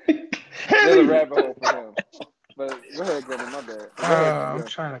a Heavy. rabbit hole for him. But go ahead, Gunny. My bad. Go ahead, I'm Joe.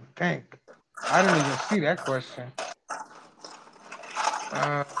 trying to think. I didn't even see that question.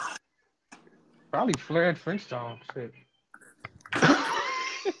 Uh, Probably Flared Flintstone. Shit.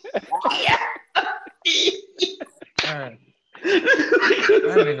 Man,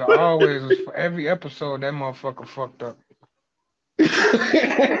 that nigga always was for every episode. That motherfucker fucked up.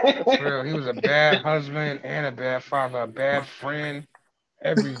 For real, he was a bad husband and a bad father, a bad friend,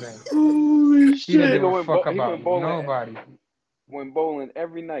 everything. Holy He didn't give shit. a fuck He about went bowling. nobody. Went bowling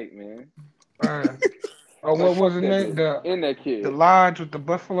every night, man. Uh, oh, Like what was fuck his that name? bitch and that The kid. lodge with the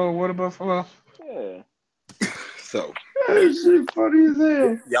buffalo, water buffalo. Yeah. So, That shit funny as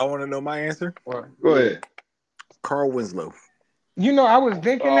hell. y'all want to know my answer? What? Go Yeah. ahead. Carl Winslow. You know, I was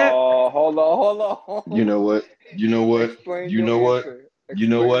thinking that. Oh, hold You on. know what? You know what? Explain You your know what? answer. You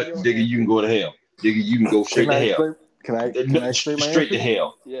know Explain what? your Digga, you can answer. go to hell. Digga, you can go straight Can to I hell. explain? Can I explain my Straight to answer?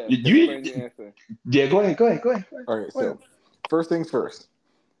 hell. Yes, You, explain your answer. yeah, go ahead. All right. Go ahead. So, first things first.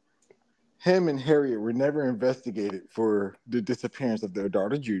 Him and Harriet were never investigated for the disappearance of their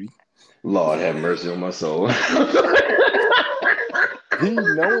daughter Judy. Lord have mercy on my soul. He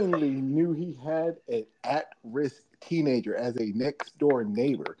knowingly knew he had an at-risk teenager as a next-door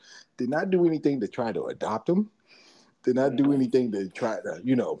neighbor. Did not do anything to try to adopt him. Did not do Mm-hmm. anything to try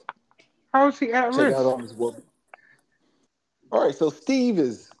to, How is he at check out risk? on his well. All right, so Steve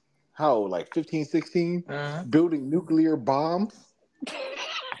is how old, like 15, 16, Uh, building nuclear bombs,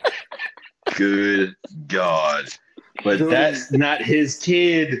 Good God. But building, that's not his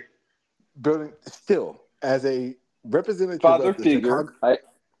kid. building still as a representative Father of the figure. Chicago,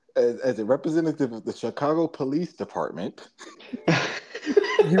 as a representative of the Chicago Police Department.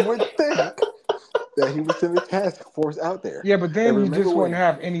 You would think that he would send a task force out there. yeah, but And then he remember just wouldn't when?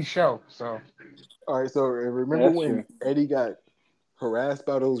 have any show. So, All right, so remember That's when true. Eddie got harassed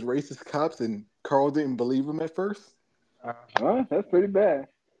by those racist cops and Carl didn't believe him at first? uh, Huh? That's pretty bad.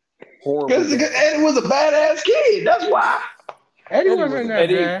 Horrible Because bad. Eddie was a badass kid. That's why. Eddie Eddie wasn't wasn't that bad.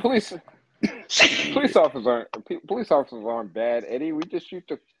 Eddie, bad. police officers aren't bad. Eddie, we just shoot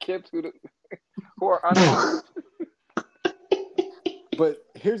the kids who are unarmed. But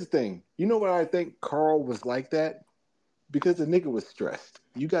here's the thing. You know what I think Carl was like that? Because the nigga was stressed.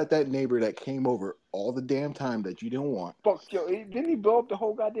 You got that neighbor that came over all the damn time that you didn't want. Fuck yo, didn't he blow up the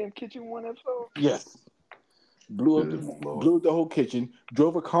whole goddamn kitchen one episode? Yes. Blew Good Lord. up the whole kitchen,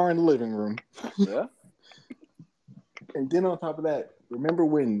 drove a car in the living room. Yeah. And then on top of that, remember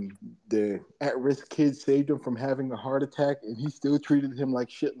when the at-risk kid saved him from having a heart attack and he still treated him like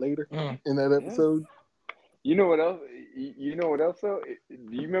shit later in that Yeah. episode? You know what else? You know what else though? Do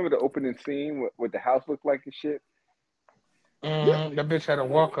you remember the opening scene what the house looked like and shit? Yep. That bitch had a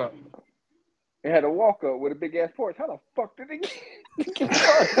walk up. It had a walk up with a big ass porch. How the fuck did it get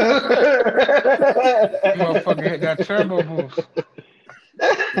Motherfucker hit that turbo boost.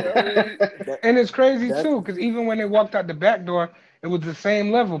 That, And it's crazy that's too, because even when they walked out the back door, it was the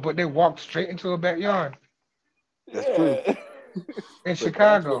same level, but they walked straight into a backyard that's true. Yeah. in But that's what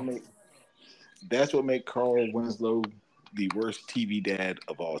Chicago. made Carl Winslow the worst TV dad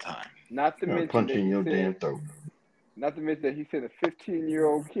of all time. Not to I'm mention that punching he your said damn throat. not to mention that he sent a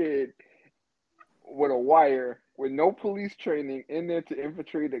 15-year-old kid with a wire with no police training in there to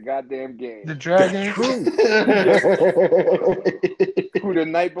infiltrate the goddamn The game. That's Dragons. true. Yes, who the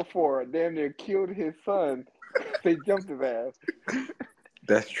night before damn near killed his son. They jumped his ass.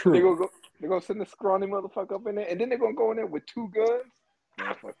 That's They true. gonna go. They gonna send the scrawny motherfucker up in there, and then they're gonna go in there with 2 guns.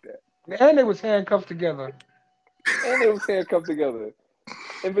 Man, fuck that. And they was handcuffed together. And they was handcuffed together.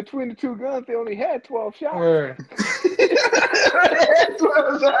 And between the 2 guns, they only had 12 shots. Word.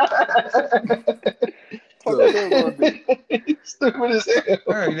 Fuck So what they were gonna do. Stupid as hell.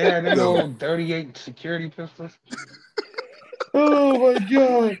 Word. They had them So- old 38 security pistols. Oh my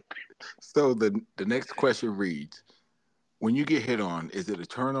god. So the next question reads: when you get hit on, is it a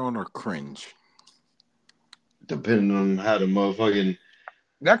turn on or cringe? Depending on how the motherfucking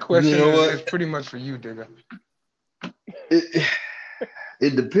That question You know what? is pretty much for you, digga. it,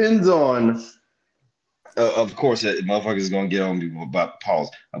 it depends on. Of course, that motherfuckers is gonna get on me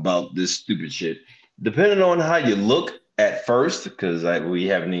about this stupid shit. Depending on how you look at first, because we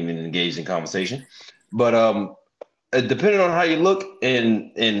haven't even engaged in conversation, but depending on how you look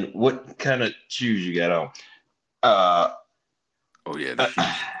and what kind of shoes you got on. Oh yeah, the shoes.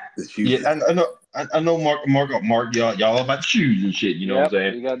 The shoes. Yeah, I know, Mark, y'all about shoes and shit. You know what I'm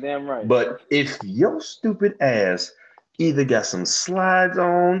saying? You goddamn right. But if your stupid ass either got some slides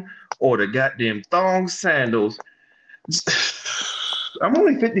on or the goddamn thong sandals, I'm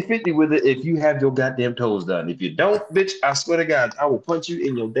only 50-50 with it if you have your goddamn toes done. If you don't, bitch, I swear to God, I will punch you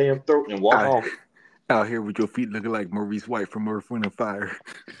in your damn throat and walk off. Out here with your feet looking like Maurice White from Earth, Wind, and Fire.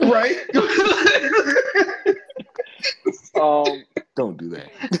 Right? Don't do that.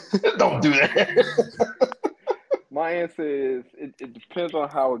 Don't do that. My answer is it depends on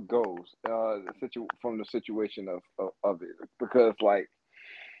how it goes. From the situation of it, because like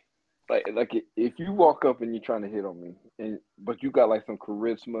if you walk up and you're trying to hit on me, but you got like some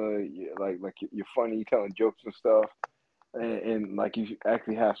charisma, like you're funny, telling jokes and stuff, and like you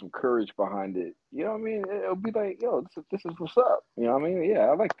actually have some courage behind it. You know what I mean? It'll be like, yo, this is what's up. You know what I mean? Yeah,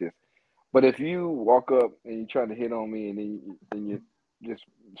 I like this. But if you walk up and you're trying to hit on me, and then you're just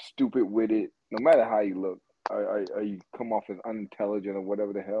stupid with it, no matter how you look, or you come off as unintelligent or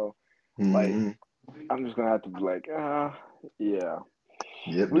whatever the hell, like I'm just gonna have to be like, yeah.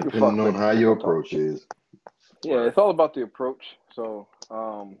 Yep, We can depending fuck on how your approach is. Yeah, it's all about the approach. So,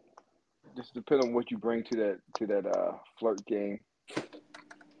 just depend on what you bring to that flirt game.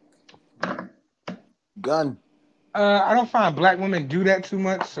 Gun. I don't find black women do that too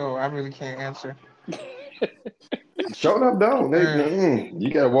much, so I really can't answer. Showing up, don't. You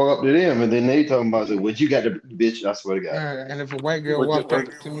gotta walk up to them, and then they talking about what you got to, bitch. I swear to God. And if a white girl walked up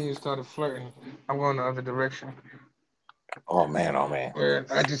to me and started flirting, I'm going the other direction. Oh man. I'm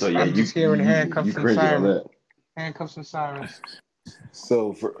just you hearing handcuffs and cringe on sirens. that. Handcuffs and sirens.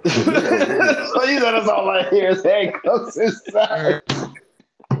 So for So you know that's all I hear is handcuffs inside.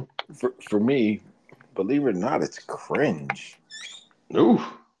 for me, believe it or not, it's cringe. Ooh.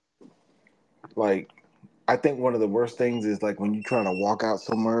 Like, I think one of the worst things is like when you're trying to walk out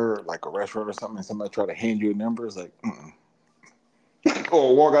somewhere, like a restaurant or something, and somebody try to hand you a number. It's like,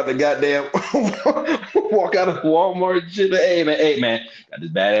 Or walk out the goddamn, walk out of Walmart and shit. Hey man, got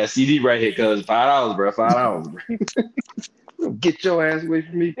this badass CD right here, cuz $5, bro, $5, bro. Get your ass away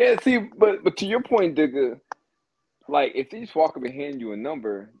from me. Yeah, see, but to your point, Digga, like if they just walk up and hand you a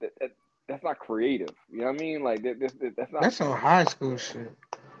number, that's not creative. You know what I mean? Like that's not. That's some high school shit.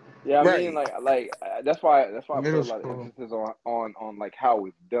 Yeah, I Right. mean, that's why I put a Middle lot of school. emphasis on like how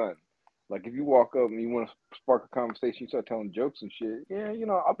it's done. Like if you walk up and you want to spark a conversation, you start telling jokes and shit. Yeah,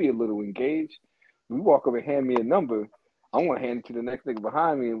 I'll be a little engaged. If you walk up and hand me a number, I'm gonna hand it to the next nigga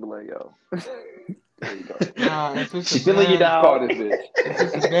behind me and be like, yo, there you go. Nah, if it's She a feeling you, bad, Call dog. this bitch. if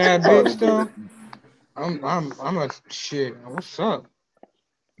it's a bad Call bitch this though, bitch. I'm a shit. What's up?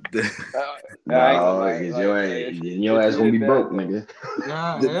 I ain't No, gonna lie. your If ass she gonna be did broke, that, nigga.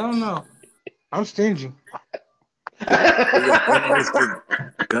 Nah, hell no. I'm stingy.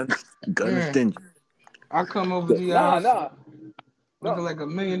 gun is Yeah. stingy. I come over to your nah, house no. looking like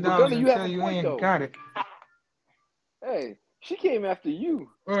 $1 million But Gunna, and you have tell a you point ain't though. got it. Hey, she came after you,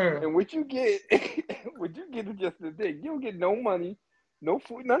 Word. and what you get, is just the dick. You don't get no money, no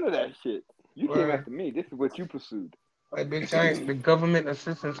food, none of that shit. You came Word. after me. This is what you pursued. Like, bitch, I ain't the government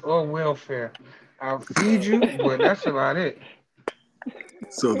assistance or welfare. I'll feed you, but that's about it.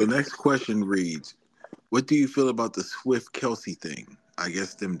 So the next question reads: what do you feel about the Swift Kelsey thing? I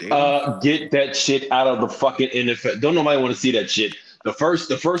guess them dating. Get that shit out of the fucking NFL. Don't nobody want to see that shit. The first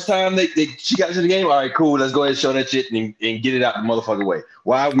time she got to the game, all right, cool. Let's go ahead and show that shit and get it out the motherfucking way.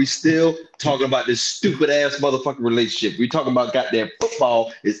 Why are we still talking about this stupid ass motherfucking relationship? We talking about goddamn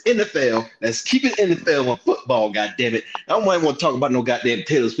football. It's NFL. Let's keep it NFL on football. Goddamn it! I don't want to talk about no goddamn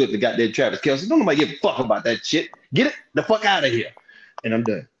Taylor Swift and goddamn Travis Kelce. Don't nobody give a fuck about that shit. Get it the fuck out of here. And I'm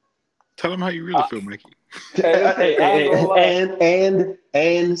done. Tell them how you really feel, Mikey.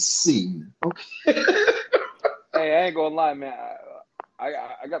 And scene. Okay. Hey, I ain't gonna lie, man.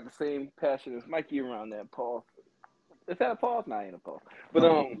 I got the same passion as Mikey around that pause. Is that a pause? Nah, ain't a pause. But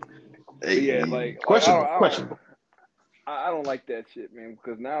yeah, like question. I don't like that shit, man,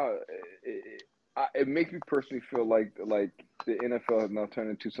 because now it makes me personally feel like the NFL has now turned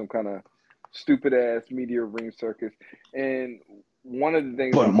into some kind of stupid ass media ring circus. And one of the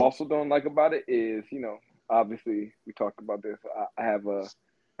things I also don't like about it is, obviously we talked about this. I have a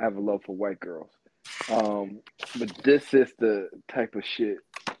love for white girls. But this is the type of shit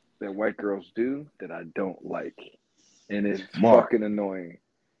that white girls do that I don't like, and it's fucking annoying.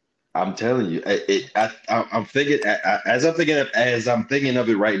 I'm telling you, I'm thinking as I'm thinking of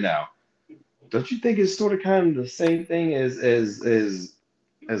it right now. Don't you think it's sort of kind of the same thing as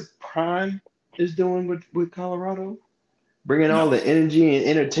Prime is doing with Colorado? Bringing all the energy and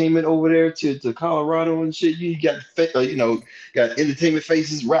entertainment over there to Colorado and shit. You got got entertainment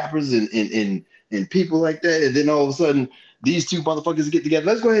faces, rappers, and people like that, and then all of a sudden these two motherfuckers get together.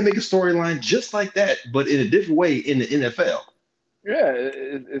 Let's go ahead and make a storyline just like that, but in a different way in the NFL. Yeah,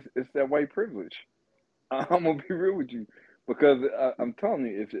 it's that white privilege. I'm gonna be real with you, because I'm telling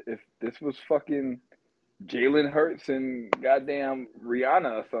you, if this was fucking Jalen Hurts and goddamn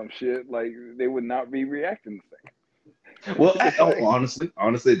Rihanna or some shit, like, they would not be reacting the same. Well,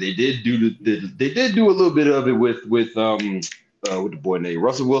 honestly, they did do a little bit of it with the boy named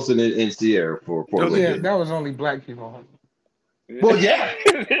Russell Wilson and Sierra for that was only black people. Well, yeah,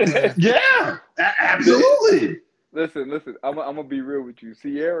 yeah, absolutely. Listen. I'm gonna be real with you.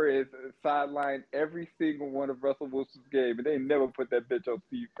 Sierra is sidelined every single one of Russell Wilson's game, and they never put that bitch on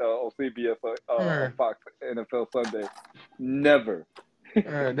CBS on Fox NFL Sunday. Never.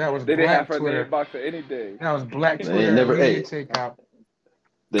 That was they black didn't have her Twitter. name boxer any day. That was black Twitter.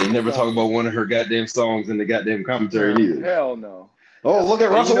 They never talk about one of her goddamn songs in the goddamn commentary either. Hell no. Oh, look at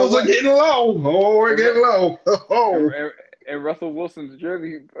Russell Wilson getting low. Oh, we're getting low. Oh. And Russell Wilson's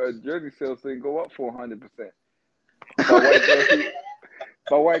jersey sales didn't go up 400%.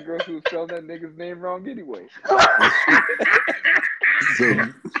 By white girls who spelled that nigga's name wrong anyway. So,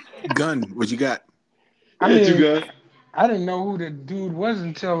 Gun, what you got? I didn't know who the dude was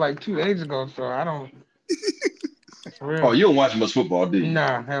until like 2 days ago, so I don't. Oh, you don't watch much football, do you?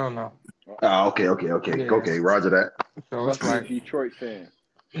 Nah, hell no. Oh, okay. Yeah. Okay, roger that. So it's like Detroit fan.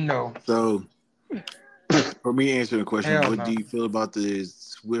 No. So, for me answering the question, what do you feel about the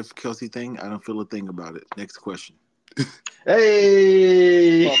Swift Kelce thing? I don't feel a thing about it. Next question.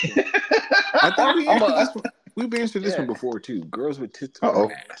 Hey. I think we answered this one. We've answered this one before too. Girls with tits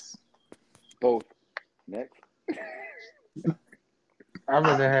on ass. Both. Next. I'd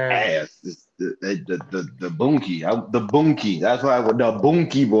rather have ass. The bunkie. The bunkie. That's why the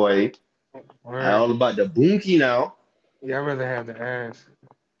bunkie boy. Right. All about the bunkie now. Yeah, I'd rather have the ass.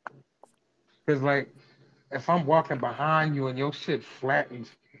 Cause like, if I'm walking behind you and your shit flattens,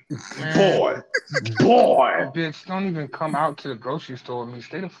 man, boy, bitch, don't even come out to the grocery store with me.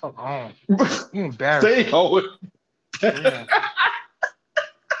 Stay the fuck home. You embarrassed. Stay home. Yeah.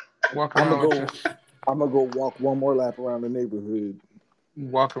 I'm gonna go walk one more lap around the neighborhood. You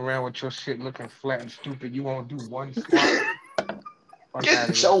walk around with your shit looking flat and stupid. You won't do one squat.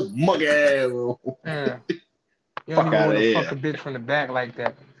 Get your mug ass. Yeah. You don't even want to fuck a bitch from the back like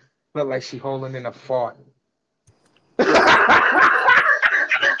that. Look like she holding in a fart.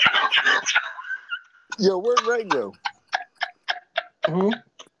 Yo, where'd Red go? Who?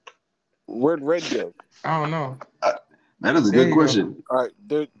 Where'd Red go? I don't know. That is a good question. All right,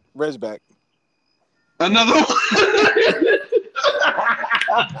 Red's back. Another one.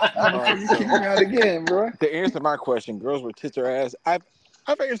 You kick me out again, bro. To answer my question, girls with tits or ass, I've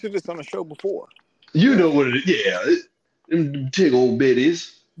answered this on the show before. You know what it is. Yeah. Them tig old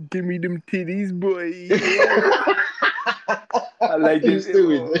bitties. Give me them titties, boy. I like them.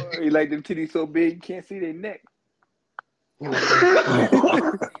 You like them titties so big you can't see their neck.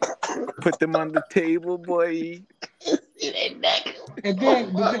 Put them on the table, boy. See their neck. And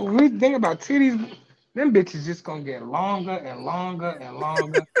then when we think about titties, them bitches just gonna get longer and longer and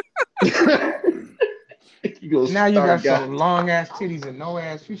longer. Now you got some long ass titties and no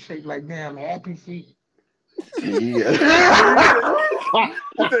ass. You shake like damn happy feet. Yeah.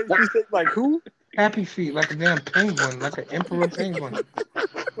 You shake like who? Happy feet, like a damn penguin, like an emperor penguin.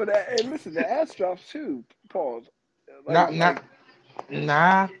 But hey, listen, the ass drops too. Pause. Not, Like not,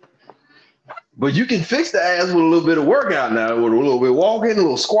 nah. But you can fix the ass with a little bit of workout now, with a little bit of walking, a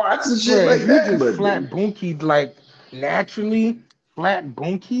little squats and shit Bruh, like if you that. just But flat bunkied like naturally flat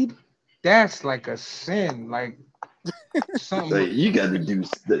bunkied, that's like a sin. Like something you got to do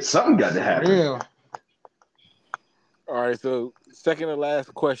that. Something got to for happen. real. All right, so second to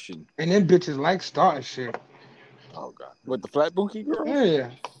last question. And then bitches like starting shit. Oh God, with the flat bookie girls.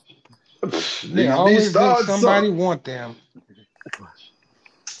 Yeah. They These always think stars somebody suck. want them.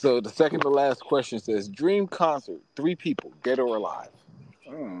 So the second to last question says, dream concert, 3 people, dead or alive.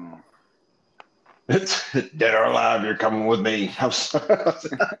 oh. Dead or alive, you're coming with me. I'm sorry.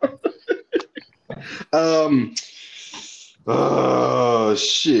 Oh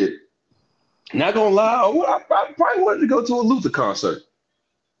shit. Not gonna lie, I probably wanted to go to a Luther concert.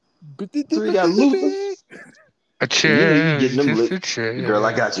 So you got Luther. A You chair getting is them just lit. a Girl, I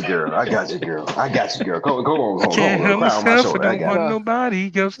chair. got you, girl. I got you, girl. I got you, girl. Come on, I come can't on, girl. help Cry on my myself. I shoulder. I don't got want it. Nah,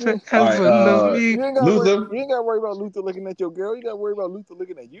 nobody else to All right, ever love me. Luther. you ain't got to worry about Luther looking at your girl. You got to worry about Luther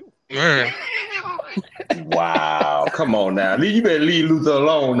looking at you. Man, Wow, come on now. You better leave Luther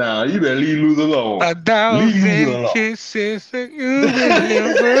alone now. You better leave Luther alone. a Leave Luther thousand alone. kisses that you will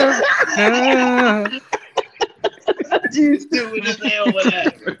never know. You stupid as hell with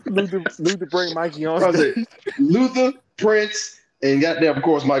that. Luther bring Mikey on I said stage. Luther, Prince, and goddamn, of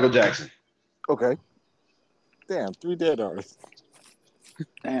course, Michael Jackson. Okay. Damn, 3 dead artists.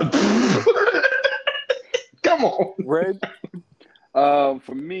 Damn. Come on. Red.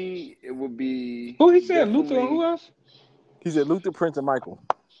 For me, it would be Who he said? Luther and who definitely. else? He said Luther, Prince, and Michael.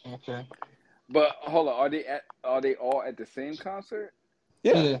 Okay. But hold on, are they all at the same concert?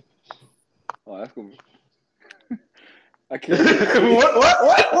 Yeah. Yeah. Oh, that's cool. I can't wait to see.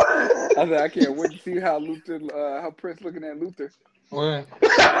 What? I said I can't wait to see how how Prince looking at Luther. Well,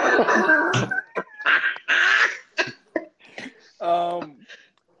 Um,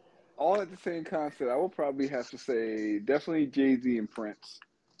 all at the same concert. I would probably have to say definitely Jay-Z and Prince,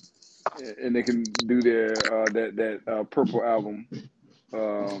 and they can do their that Purple album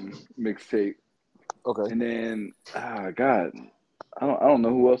mixtape, Okay. and then God, I don't know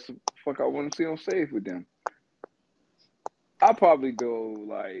who else the fuck I want to see on stage with them. I'll probably go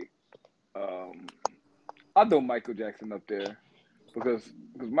like um, I'll throw Michael Jackson up there because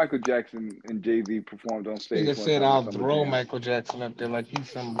Michael Jackson and Jay Z performed on nigga stage one said time at I'll Summer throw Jam. Michael Jackson up there like he's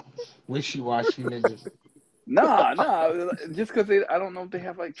some wishy-washy nigga. Nah, just because I don't know if they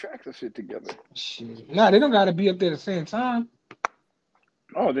have like tracks or shit together. Shit. Nah, they don't gotta be up there at the same time.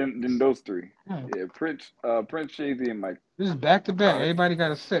 Oh, then those three, Hmm. yeah, Prince, Jay Z, and Mike. This is back to All back. right. Everybody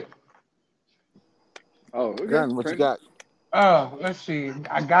got a set. Oh, okay, Gun, what you Prince. got? Let's see.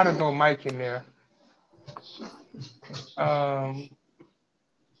 I gotta throw Mike in there. Um,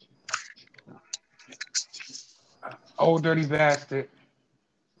 Old Dirty Bastard,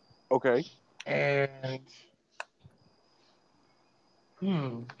 Okay. and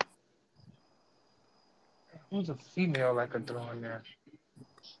hmm, who's a female I could throw in there?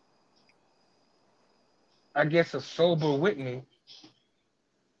 I guess a sober Whitney.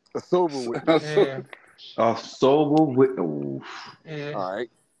 A sober Whitney. So, Yeah, A sober with. Ooh. yeah, All right.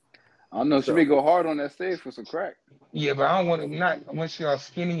 I don't know. She may So, go hard on that stage for some crack. yeah. But I don't want to not when she all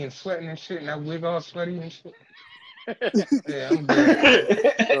skinny and sweating and shit, and that wig all sweaty and shit. Yeah, I'm good.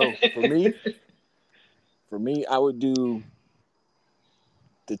 so for me, I would do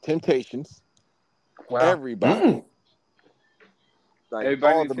the Temptations. Wow. Everybody, like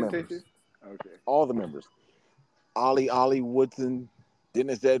Everybody all in the members, Temptation. Okay. all the members. Ollie Woodson,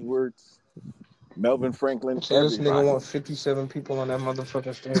 Dennis Edwards, Melvin Franklin, So this nigga everybody. want 57 people on that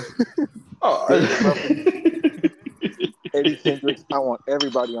motherfucking stage. David Ruffin, Oh. Eddie Kendricks. I want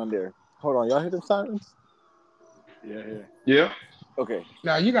everybody on there. Hold on, y'all hear them sirens? Yeah. Yeah. Okay.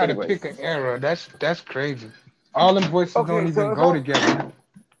 Now you got to Anyways, pick an era. That's crazy. All them voices don't okay. So even go together.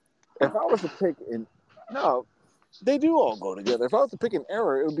 if I was to pick an no, they do all go together. If I was to pick an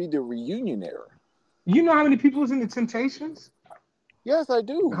era, it would be the reunion era. You know how many people was in the Temptations? Yes, I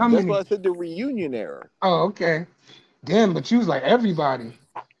do. How That's why many? I said the reunion era. Oh, okay. Damn, but you was like everybody.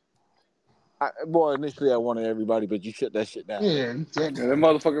 Well, initially I wanted everybody, but you shut that shit down. Yeah, you did Yeah, that that.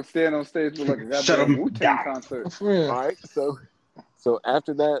 motherfucker stand on stage with like a Shut goddamn him Wu-Tang down. concert. For real. All right. So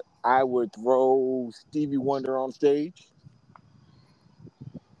after that, I would throw Stevie Wonder on stage.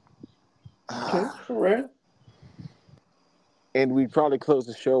 Okay, all right. And we'd probably close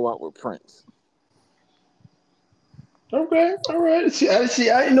the show out with Prince. Okay, all right. See. I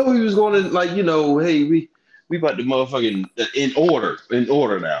didn't know he was going to like. Hey, we about to motherfucking in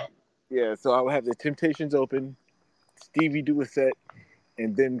order now. Yeah, so I would have the Temptations open, Stevie do a set,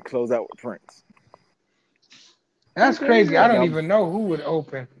 and then close out with Prince. That's Okay, crazy. I yeah. don't Now, even know who would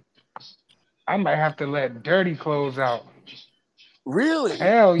open. I might have to let Dirty close out. really?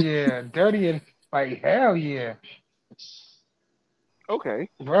 Hell yeah, Dirty and like hell yeah, Okay.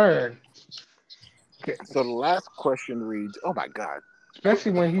 word. Okay, So the last question reads, "Oh my God,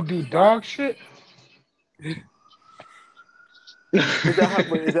 especially when he do five, dog shit. is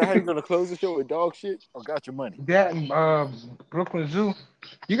that how you're gonna close the show with dog shit or got your money?" That and Brooklyn Zoo.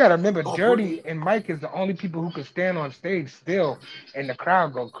 You gotta remember, Oh, Brooklyn. Dirty and Mike is the only people who can stand on stage still, and the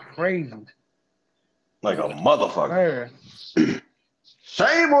crowd go crazy. Like a motherfucker. Word.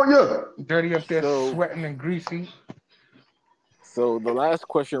 Shame on you. Dirty up there So, sweating and greasy. so the last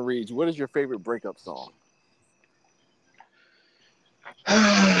question reads, "What is your favorite breakup song?"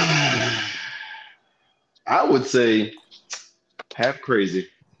 I would say half crazy.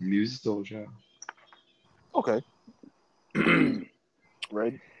 Music soul child. Okay,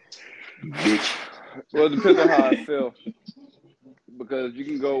 ready? Bitch. Well, it depends on how I feel because you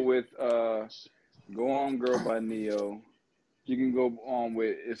can go with "Go On Girl" by Neo. You can go on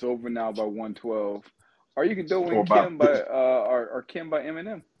with "It's Over Now" by 112, or you can throw in Or about Kim by or Kim by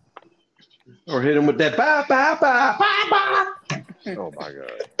Eminem. or hit him with that bye bye bye bye bye. Oh my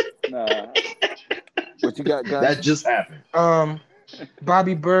God, Nah, what you got, guns? That just happened. Um,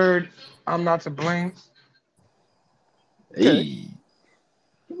 Bobby Bird, I'm not to blame. Okay, Hey.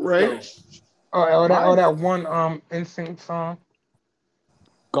 so Right. Oh mine's that one NSYNC song.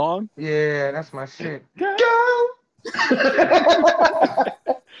 gone. Yeah, that's my shit. Go.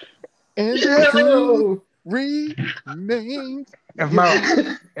 And the truth Yo. remains. If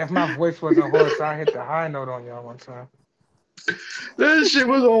Yeah. my voice wasn't hoarse, I hit the high note on y'all one time. That shit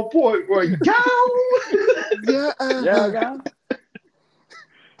was on point, boy. Yeah. yeah, guy.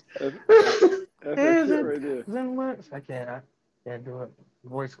 That's, that's that Is shit it right there. then what? I can't do it.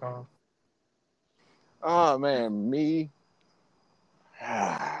 Voice gone. Oh man, me.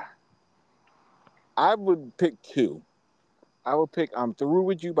 I would pick two. I would pick "I'm Through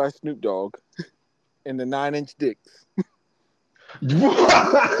with You" by Snoop Dogg and the 9 Inch Dicks.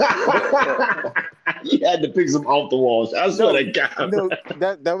 You had to pick some off the walls. I swear No, to God, bro.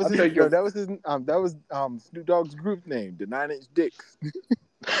 no, that was I his take no, your. that was Snoop Dogg's group name, the 9 Inch Dicks.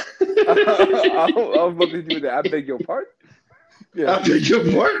 I was about to do that. I beg your pardon. Yeah, I beg your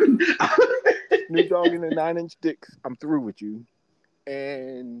pardon. Snoop Dogg and the 9 Inch Dicks. "I'm Through with You,"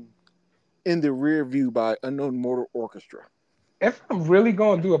 and "In the Rear View" by Unknown Motor Orchestra. If I'm really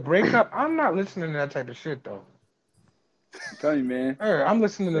gonna do a breakup, I'm not listening to that type of shit though. I'm telling you, man. I'm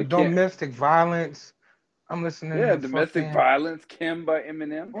listening to They can't. domestic violence. I'm listening Yeah, to domestic fucking violence. Kim by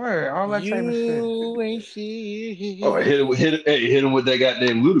Eminem. all that type of shit. You ain't Oh, shit. hit him with that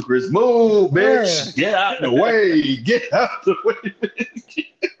goddamn ludicrous move, Where bitch. Get out the way. Get out the way.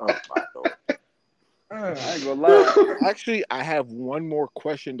 Oh my lord. I ain't gonna lie. Actually, I have one more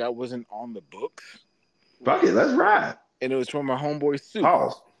question that wasn't on the books, Fuck it, let's ride. and it was from my homeboy Soup.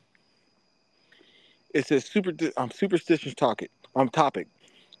 Pause. It says superstitious topic.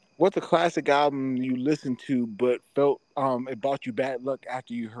 What's a classic album you listened to but felt it brought you bad luck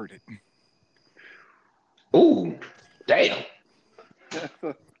after you heard it? Ooh, damn.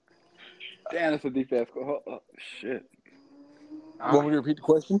 Damn, that's a deep ass. Shit. Want me to repeat the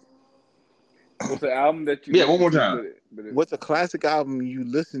question? What's the album that you Yeah, one listen more to, time. but What's a classic album you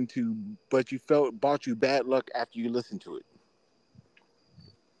listened to but you felt brought you bad luck after you listened to it?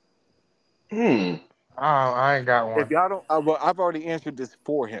 Hmm. oh, I ain't got If one. y'all don't, well, I've already answered this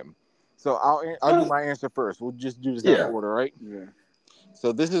for him, so I'll do Uh, my answer first. We'll just do this out of yeah. order, right? yeah.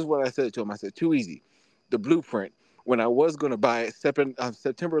 So this is what I said to him. I said, "Too easy." The Blueprint. When I was going to buy it,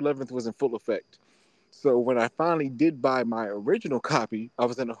 September 11th was in full effect. So when I finally did buy my original copy, I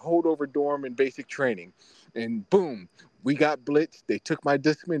was in a holdover dorm in basic training, and boom, we got blitzed. They took my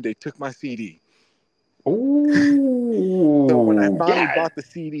Discman. They took my CD. So when I Ooh, finally God. bought the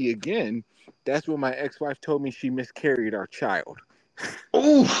CD again, that's when my ex-wife told me she miscarried our child.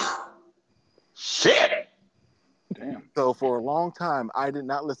 Ooh, shit. Damn. So for a long time, I did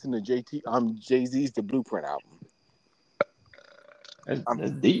not listen to Jay Z's The Blueprint album. I'm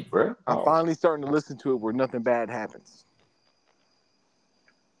That's deep, bro. I'm Pause. finally starting to listen to it where nothing bad happens.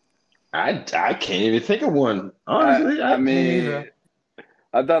 I can't even think of one. I Honestly, I Me mean, neither.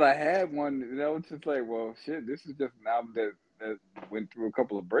 I thought I had one. It's just like, well, shit. This is just an album that went through a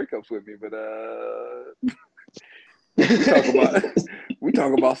couple of breakups with me. But we talk about we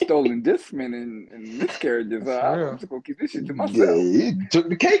talk about stolen discmen and miscarriages. That's I'm real. just gonna keep this shit to myself. You took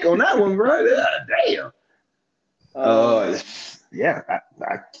the cake on that one, bro. Yeah, damn. Um, yeah,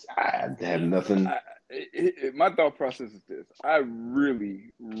 I have nothing. My thought process is this: I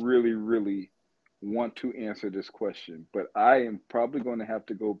really, really, really want to answer this question, but I am probably going to have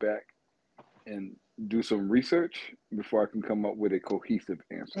to go back and do some research before I can come up with a cohesive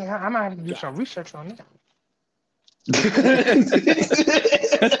answer. Yeah, I might have to do some Gotcha. research on that.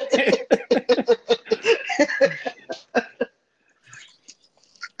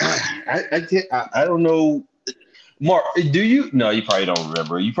 I don't know. Mark, do you? No, you probably don't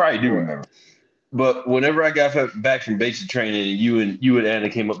remember. You probably do What? remember. But whenever I got back from basic training, and you and Anna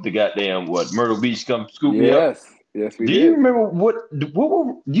came up to goddamn what Myrtle Beach, come scoop me up. Yes, yes, we Do you did. remember do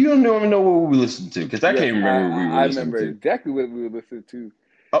you don't even know what we listened to? Because I Yes, can't remember what we were I listening remember to. exactly what we were listening to,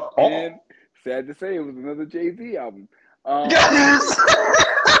 Oh, and oh. sad to say, it was another Jay Z album. It,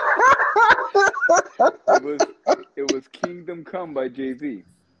 it was it was Kingdom Come by Jay Z, which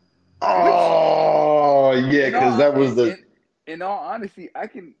Oh yeah, in because all that was the in all honesty,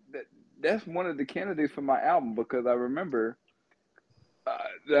 that's one of the candidates for my album because I remember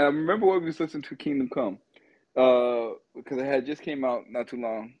what we was listening to Kingdom Come because it had just came out not too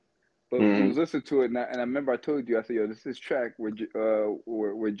long. But we Mhm. was listening to it, and I remember I told you, I said, "Yo, this is track where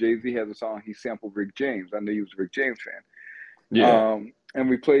Jay Z has a song he sampled Rick James. I knew he was a Rick James fan." Yeah. And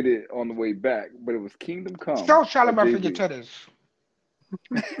we played it on the way back, but it was "Kingdom Come" So by Shalimar Jay for your Z. teddies.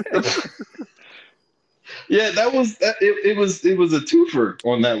 Yeah, that was it was a twofer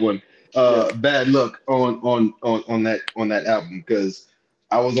on that one. Yeah, Bad luck on that album because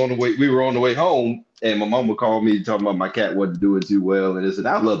I was on the way we were on the way home and my mama called me talking about my cat wasn't doing too well and I said,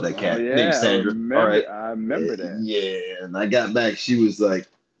 I love that oh cat named yeah, Sandra. All right. I remember that. Yeah, and I got back, she was like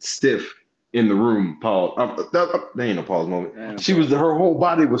stiff in the room, Paul. There ain't no pause moment. Man, no She was problem. her whole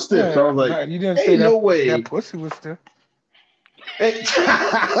body was stiff. So I Yeah, was like, but you didn't say ain't no that way. pussy was still. Hey.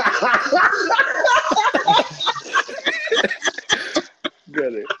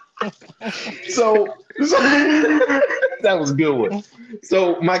 Got it. So that was a good one.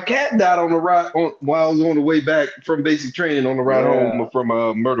 So my cat died on the ride while I was on the way back from basic training on the ride home Yeah, from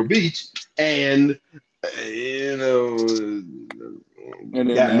Myrtle Beach, and you know and then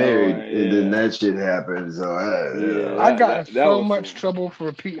got that married, one, and then yeah, that shit happened. So yeah, I got in that so was much some. trouble for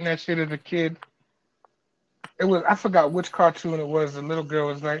repeating that shit as a kid. It was I forgot which cartoon it was. The little girl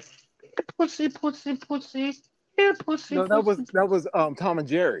was like, pussy, pussy, pussy, here, pussy, No, that was pussy. Tom and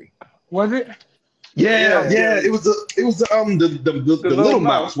Jerry. Was it? yeah, Tom and Yeah, yeah, Jerry. it was the the little little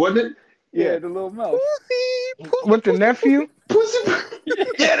mouse. mouse, wasn't it? Yeah, Yeah. the little mouse. Pussy, pussy, With the pussy, pussy. nephew? Pussy.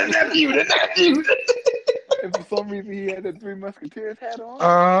 Yeah, the nephew. And for some reason, he had the Three Musketeers hat on.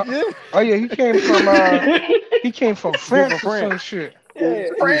 Uh Yeah. oh yeah, he came from He came from France or some France. shit. Yeah, Yeah, he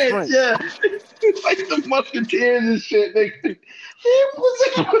was France, French. yeah. Like the Musketeers and shit. Yeah,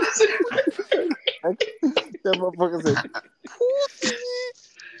 pussy. That motherfucker said, pussy,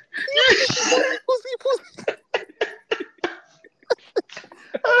 pussy, pussy, pussy, pussy.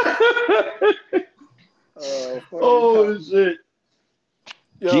 funny as Oh hell. shit.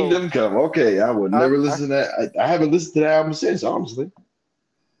 Yo, Kingdom Come. Okay, I would I, never I listen to that. I haven't listened to that album since, honestly.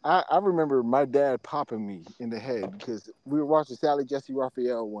 I remember my dad popping me in the head because we were watching Sally Jesse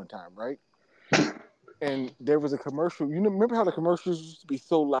Raphael one time, right? And there was a commercial. You know, remember how the commercials used to be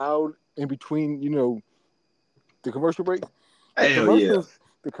so loud in between, the commercial breaks? The Hell yeah. commercials,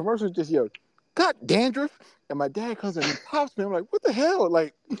 the commercials just yelled, "Got dandruff!" And my dad comes and he pops me. I'm like, "What the hell?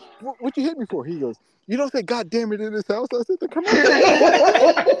 Like, what you hit me for?" He goes, "You don't say 'God damn it' in this house." I said, "The commercial says it, Dad."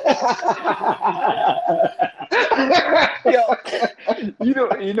 Yo,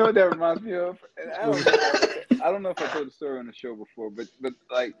 you know what that reminds me of. And I don't know if I told the story on the show before, but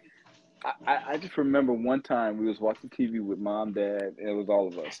like I just remember one time we was watching TV with mom, dad, and it was all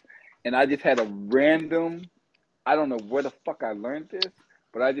of us, and I just had a random. I don't know where the fuck I learned this,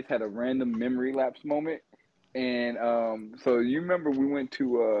 but I just had a random memory lapse moment. And so you remember we went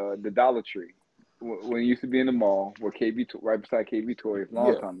to the Dollar Tree when it used to be in the mall, where right beside KB Toys, a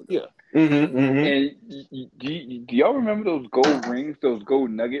long Yeah, time ago. yeah, hmm And do y'all remember those gold rings, those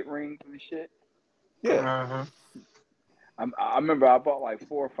gold nugget rings and shit? yeah. Uh-huh. I remember I bought like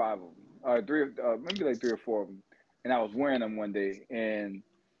 4 or 5 of them, maybe like 3 or 4 of them, and I was wearing them one day, and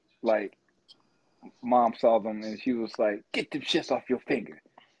like mom saw them, and she was like, "Get them shits off your finger.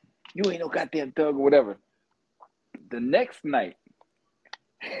 You ain't no goddamn thug or whatever." The next night,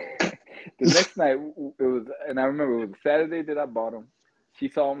 it was, and I remember it was a Saturday that I bought them. She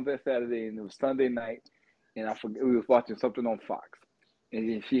saw them that Saturday, and it was Sunday night, and I forget we was watching something on Fox, and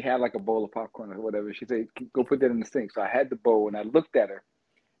then she had like a bowl of popcorn or whatever. She said, "Go put that in the sink." So I had the bowl, and I looked at her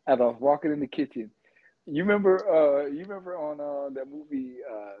as I was walking in the kitchen. You remember on that movie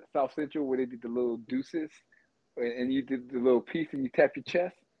South Central where they did the little deuces and you did the little piece and you tap your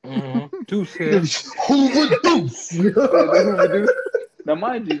chest. Deuce here. Hoover Deuce. The Hoover Deuce. Now,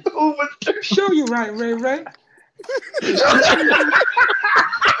 mind you, Hoover Deuce. Show you right, Ray Ray.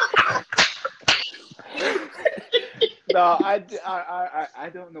 no, I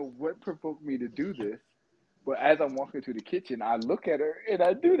don't know what provoked me to do this, but as I'm walking to the kitchen, I look at her and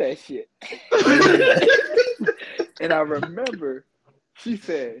I do that shit. And I remember she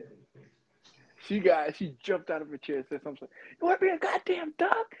said, she jumped out of her chair and said something. You want to be a goddamn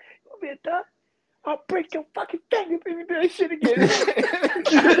duck? You want to be a duck? I'll break your fucking finger if you do that shit again.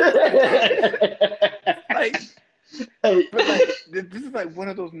 But this is like one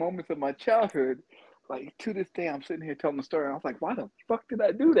of those moments of my childhood. Like to this day, I'm sitting here telling the story. And I was like, "Why the fuck did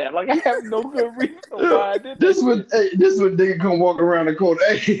I do that?" Like I have no good reason why I did that. This when nigga come walk around the corner.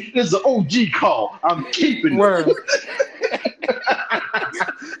 Hey, this is an OG call. I'm keeping Word.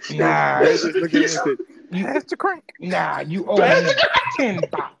 Nah, Just looking at it. Pass the crank. nah, you owe me $10.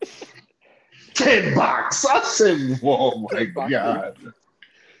 $10. I said, "Whoa, my God."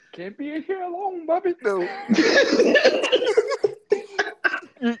 Can't be in here alone, Bobby. No.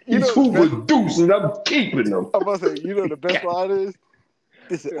 He's Hoover Deuce, and I'm keeping them. I'm about to say, you know the best line is?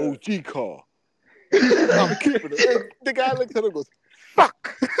 It's an OG call. I'm keeping it. And the guy looks at him and goes,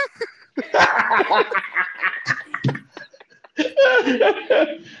 fuck.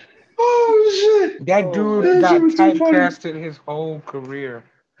 Oh, shit. That dude got typecasted his whole career.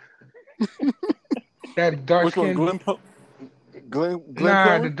 That dark Which one, skin. Glenn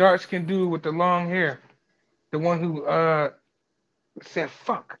Nah, Poe? the dark skinned dude with the long hair. The one who said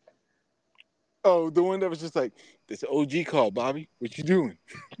fuck. Oh, the one that was just like, this OG call, Bobby. What you doing?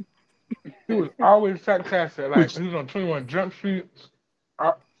 He was always typecasted. Like he was on 21 Jump Street.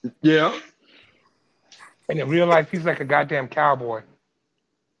 Yeah. And in real life, he's like a goddamn cowboy.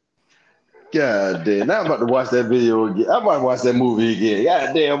 God damn. Now I'm about to watch that video again. I might watch that movie again.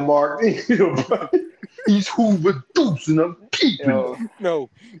 God damn, Mark. He's Hoover Deuce, and I'm keeping him. No.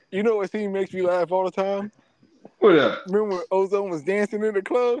 You know what scene makes me laugh all the time? What up? Remember when Ozone was dancing in the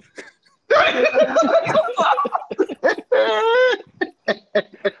club?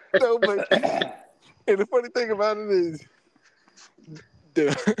 No, but and the funny thing about it is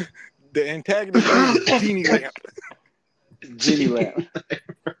the antagonist is Genie Lamp. Genie Lamp.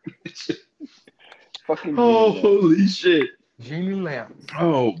 Fucking Oh, Genie Lamp. holy shit. Genie Lamp.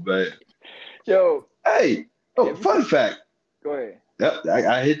 Oh, man. Yo, Hey. Oh, fun fact. go ahead. Yep,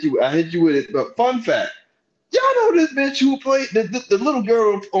 I hit you with it. But fun fact. Y'all know this bitch who played the little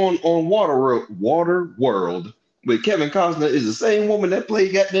girl on Water World with Kevin Costner is the same woman that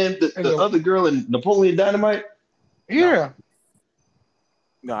played goddamn the other girl in Napoleon Dynamite? Yeah.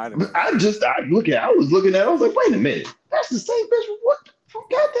 No, I didn't. I was looking at it, I was like, wait a minute. That's the same bitch from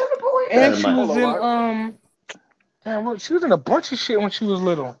goddamn Napoleon And she Dynamite. was in she was in a bunch of shit when she was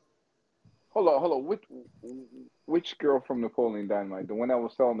little. Hold on. Which girl from Napoleon Dynamite? The one that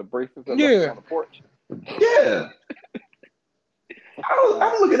was selling the bracelets that Yeah. left on the porch? Yeah.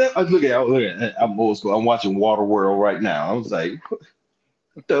 I'm looking at it. I'm old school. I'm watching Waterworld right now. I was like,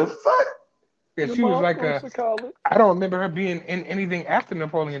 what the fuck? Yeah, Your she was mom like goes to college. I don't remember her being in anything after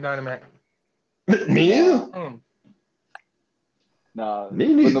Napoleon Dynamite. Me neither. Nah.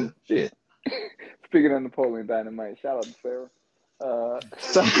 Me neither. Shit. Speaking of Napoleon Dynamite, shout out to Sarah.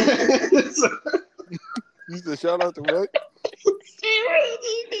 You said shout out to what?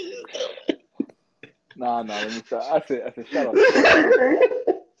 Nah, let me stop. I said shout out to Sarah.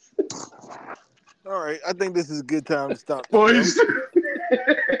 All right, I think this is a good time to stop. Boys.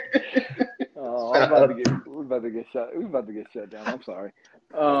 Oh, we're about to get shut down. I'm sorry.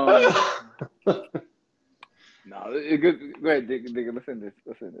 No, it's good. Go ahead, Digger. Listen to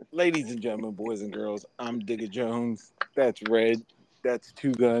this. Ladies and gentlemen, boys and girls, I'm Digger Jones. That's Red. That's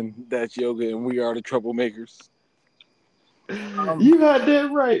Two Gun. That's Yoga, and we are the Troublemakers. You got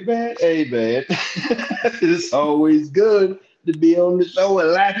that right, man. Hey, man. It's always good to be on the show and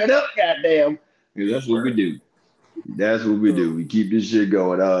laugh it up, goddamn. Because that's what we do. That's what we do. We keep this shit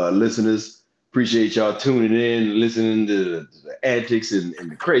going. Listeners, appreciate y'all tuning in, listening to the antics and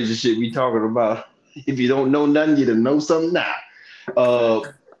the crazy shit we talking about. If you don't know nothing, you don't know something now.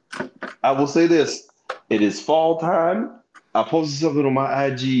 I will say this. It is fall time. I posted something on my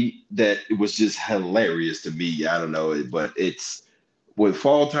IG that it was just hilarious to me. I don't know, but it's with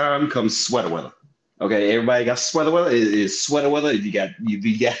fall time comes sweater weather. Okay, everybody got sweater weather. It is sweater weather. If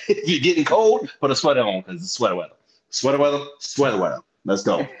you're getting cold, put a sweater on because it's sweater weather. Sweater weather. Let's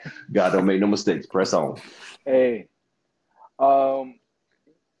go. God, don't make no mistakes. Press on. Hey,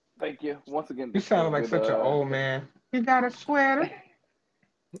 thank you once again. You sounded like such an old man. You got a sweater?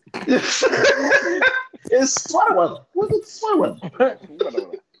 It's sweater weather. What's it? Sweater weather.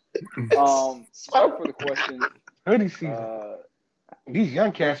 Whatever. Sweater. Thanks for the questions. Hoodie season. Uh, These young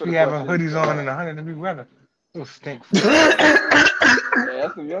thanks cats for be the having questions. hoodies on in 100-degree weather. It'll stink. Yeah,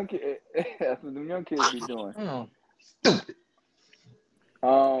 that's some young kid. That's what them young kids be doing.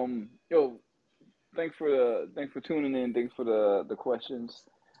 Mm. Yo, thanks for tuning in. Thanks for the questions.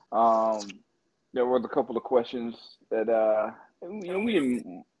 Um, there was a couple of questions that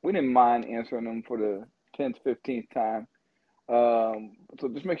we didn't mind answering them for the 10th, 15th time. So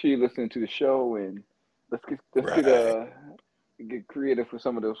just make sure you listen to the show and let's get creative with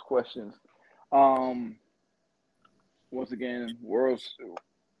some of those questions. Um, Once again, world's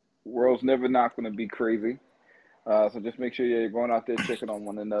never not going to be crazy. So just make sure you're going out there checking on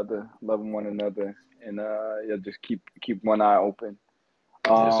one another, loving one another, and yeah, just keep one eye open.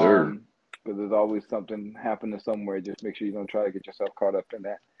 Yes, sir. Because there's always something happening somewhere. Just make sure you don't try to get yourself caught up in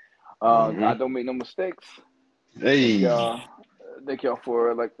that. Mm-hmm. God don't make no mistakes. Thank Hey. y'all. Thank y'all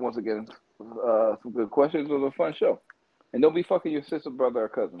for once again some good questions. It was a fun show. And don't be fucking your sister, brother, or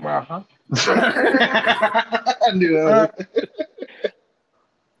cousin. Uh-huh. I knew that.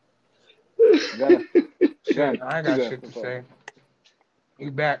 Gunna, Shit, I ain't got Gunna, shit to what's up? say. We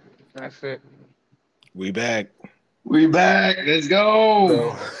back. That's it. We back. We back. Let's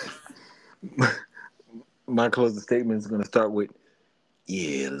go. So my closing statement is going to start with,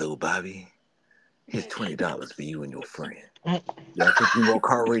 "Yeah, little Bobby, here's $20 for you and your friend. Y'all took me more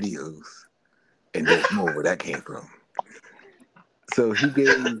car radios, and there's more where that came from." So he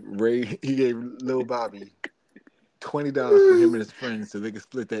gave little Bobby $20 for him and his friends so they could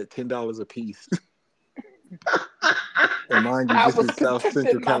split that $10 a piece. And mind you, I this was is South protecting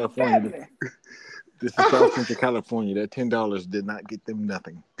Central my California. family. This is South Central California. That $10 did not get them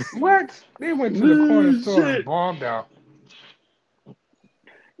nothing. What? They went to the corner store and Shit. bombed out.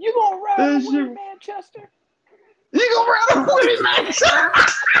 You gonna ride That away, shit. Manchester? You gonna run away, man?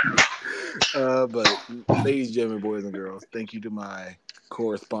 But ladies, gentlemen, boys and girls, thank you to my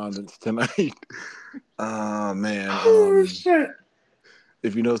correspondents tonight. Man, Oh shit.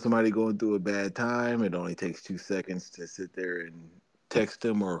 if you know somebody going through a bad time, it only takes 2 seconds to sit there and text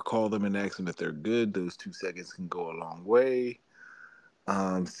them or call them and ask them if they're good. Those 2 seconds can go a long way.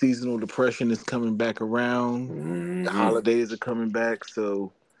 Seasonal depression is coming back around. The Mm-hmm. holidays are coming back,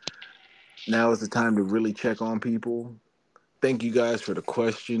 so now is the time to really check on people. Thank you guys for the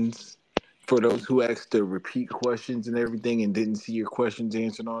questions. For those who asked the repeat questions and everything and didn't see your questions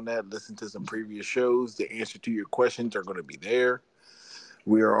answered on that, listen to some previous shows. The answer to your questions are going to be there.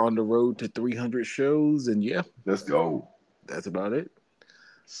 We are on the road to 300 shows, and yeah, Let's go. that's about it.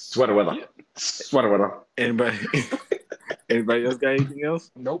 Sweater weather. Yeah. Sweater weather. Anybody, anybody else got anything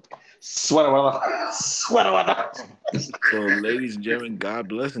else? Nope. Sweater weather. Sweater weather. So, ladies and gentlemen, God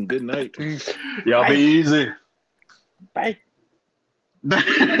bless and good night. Peace. Y'all be easy. Bye.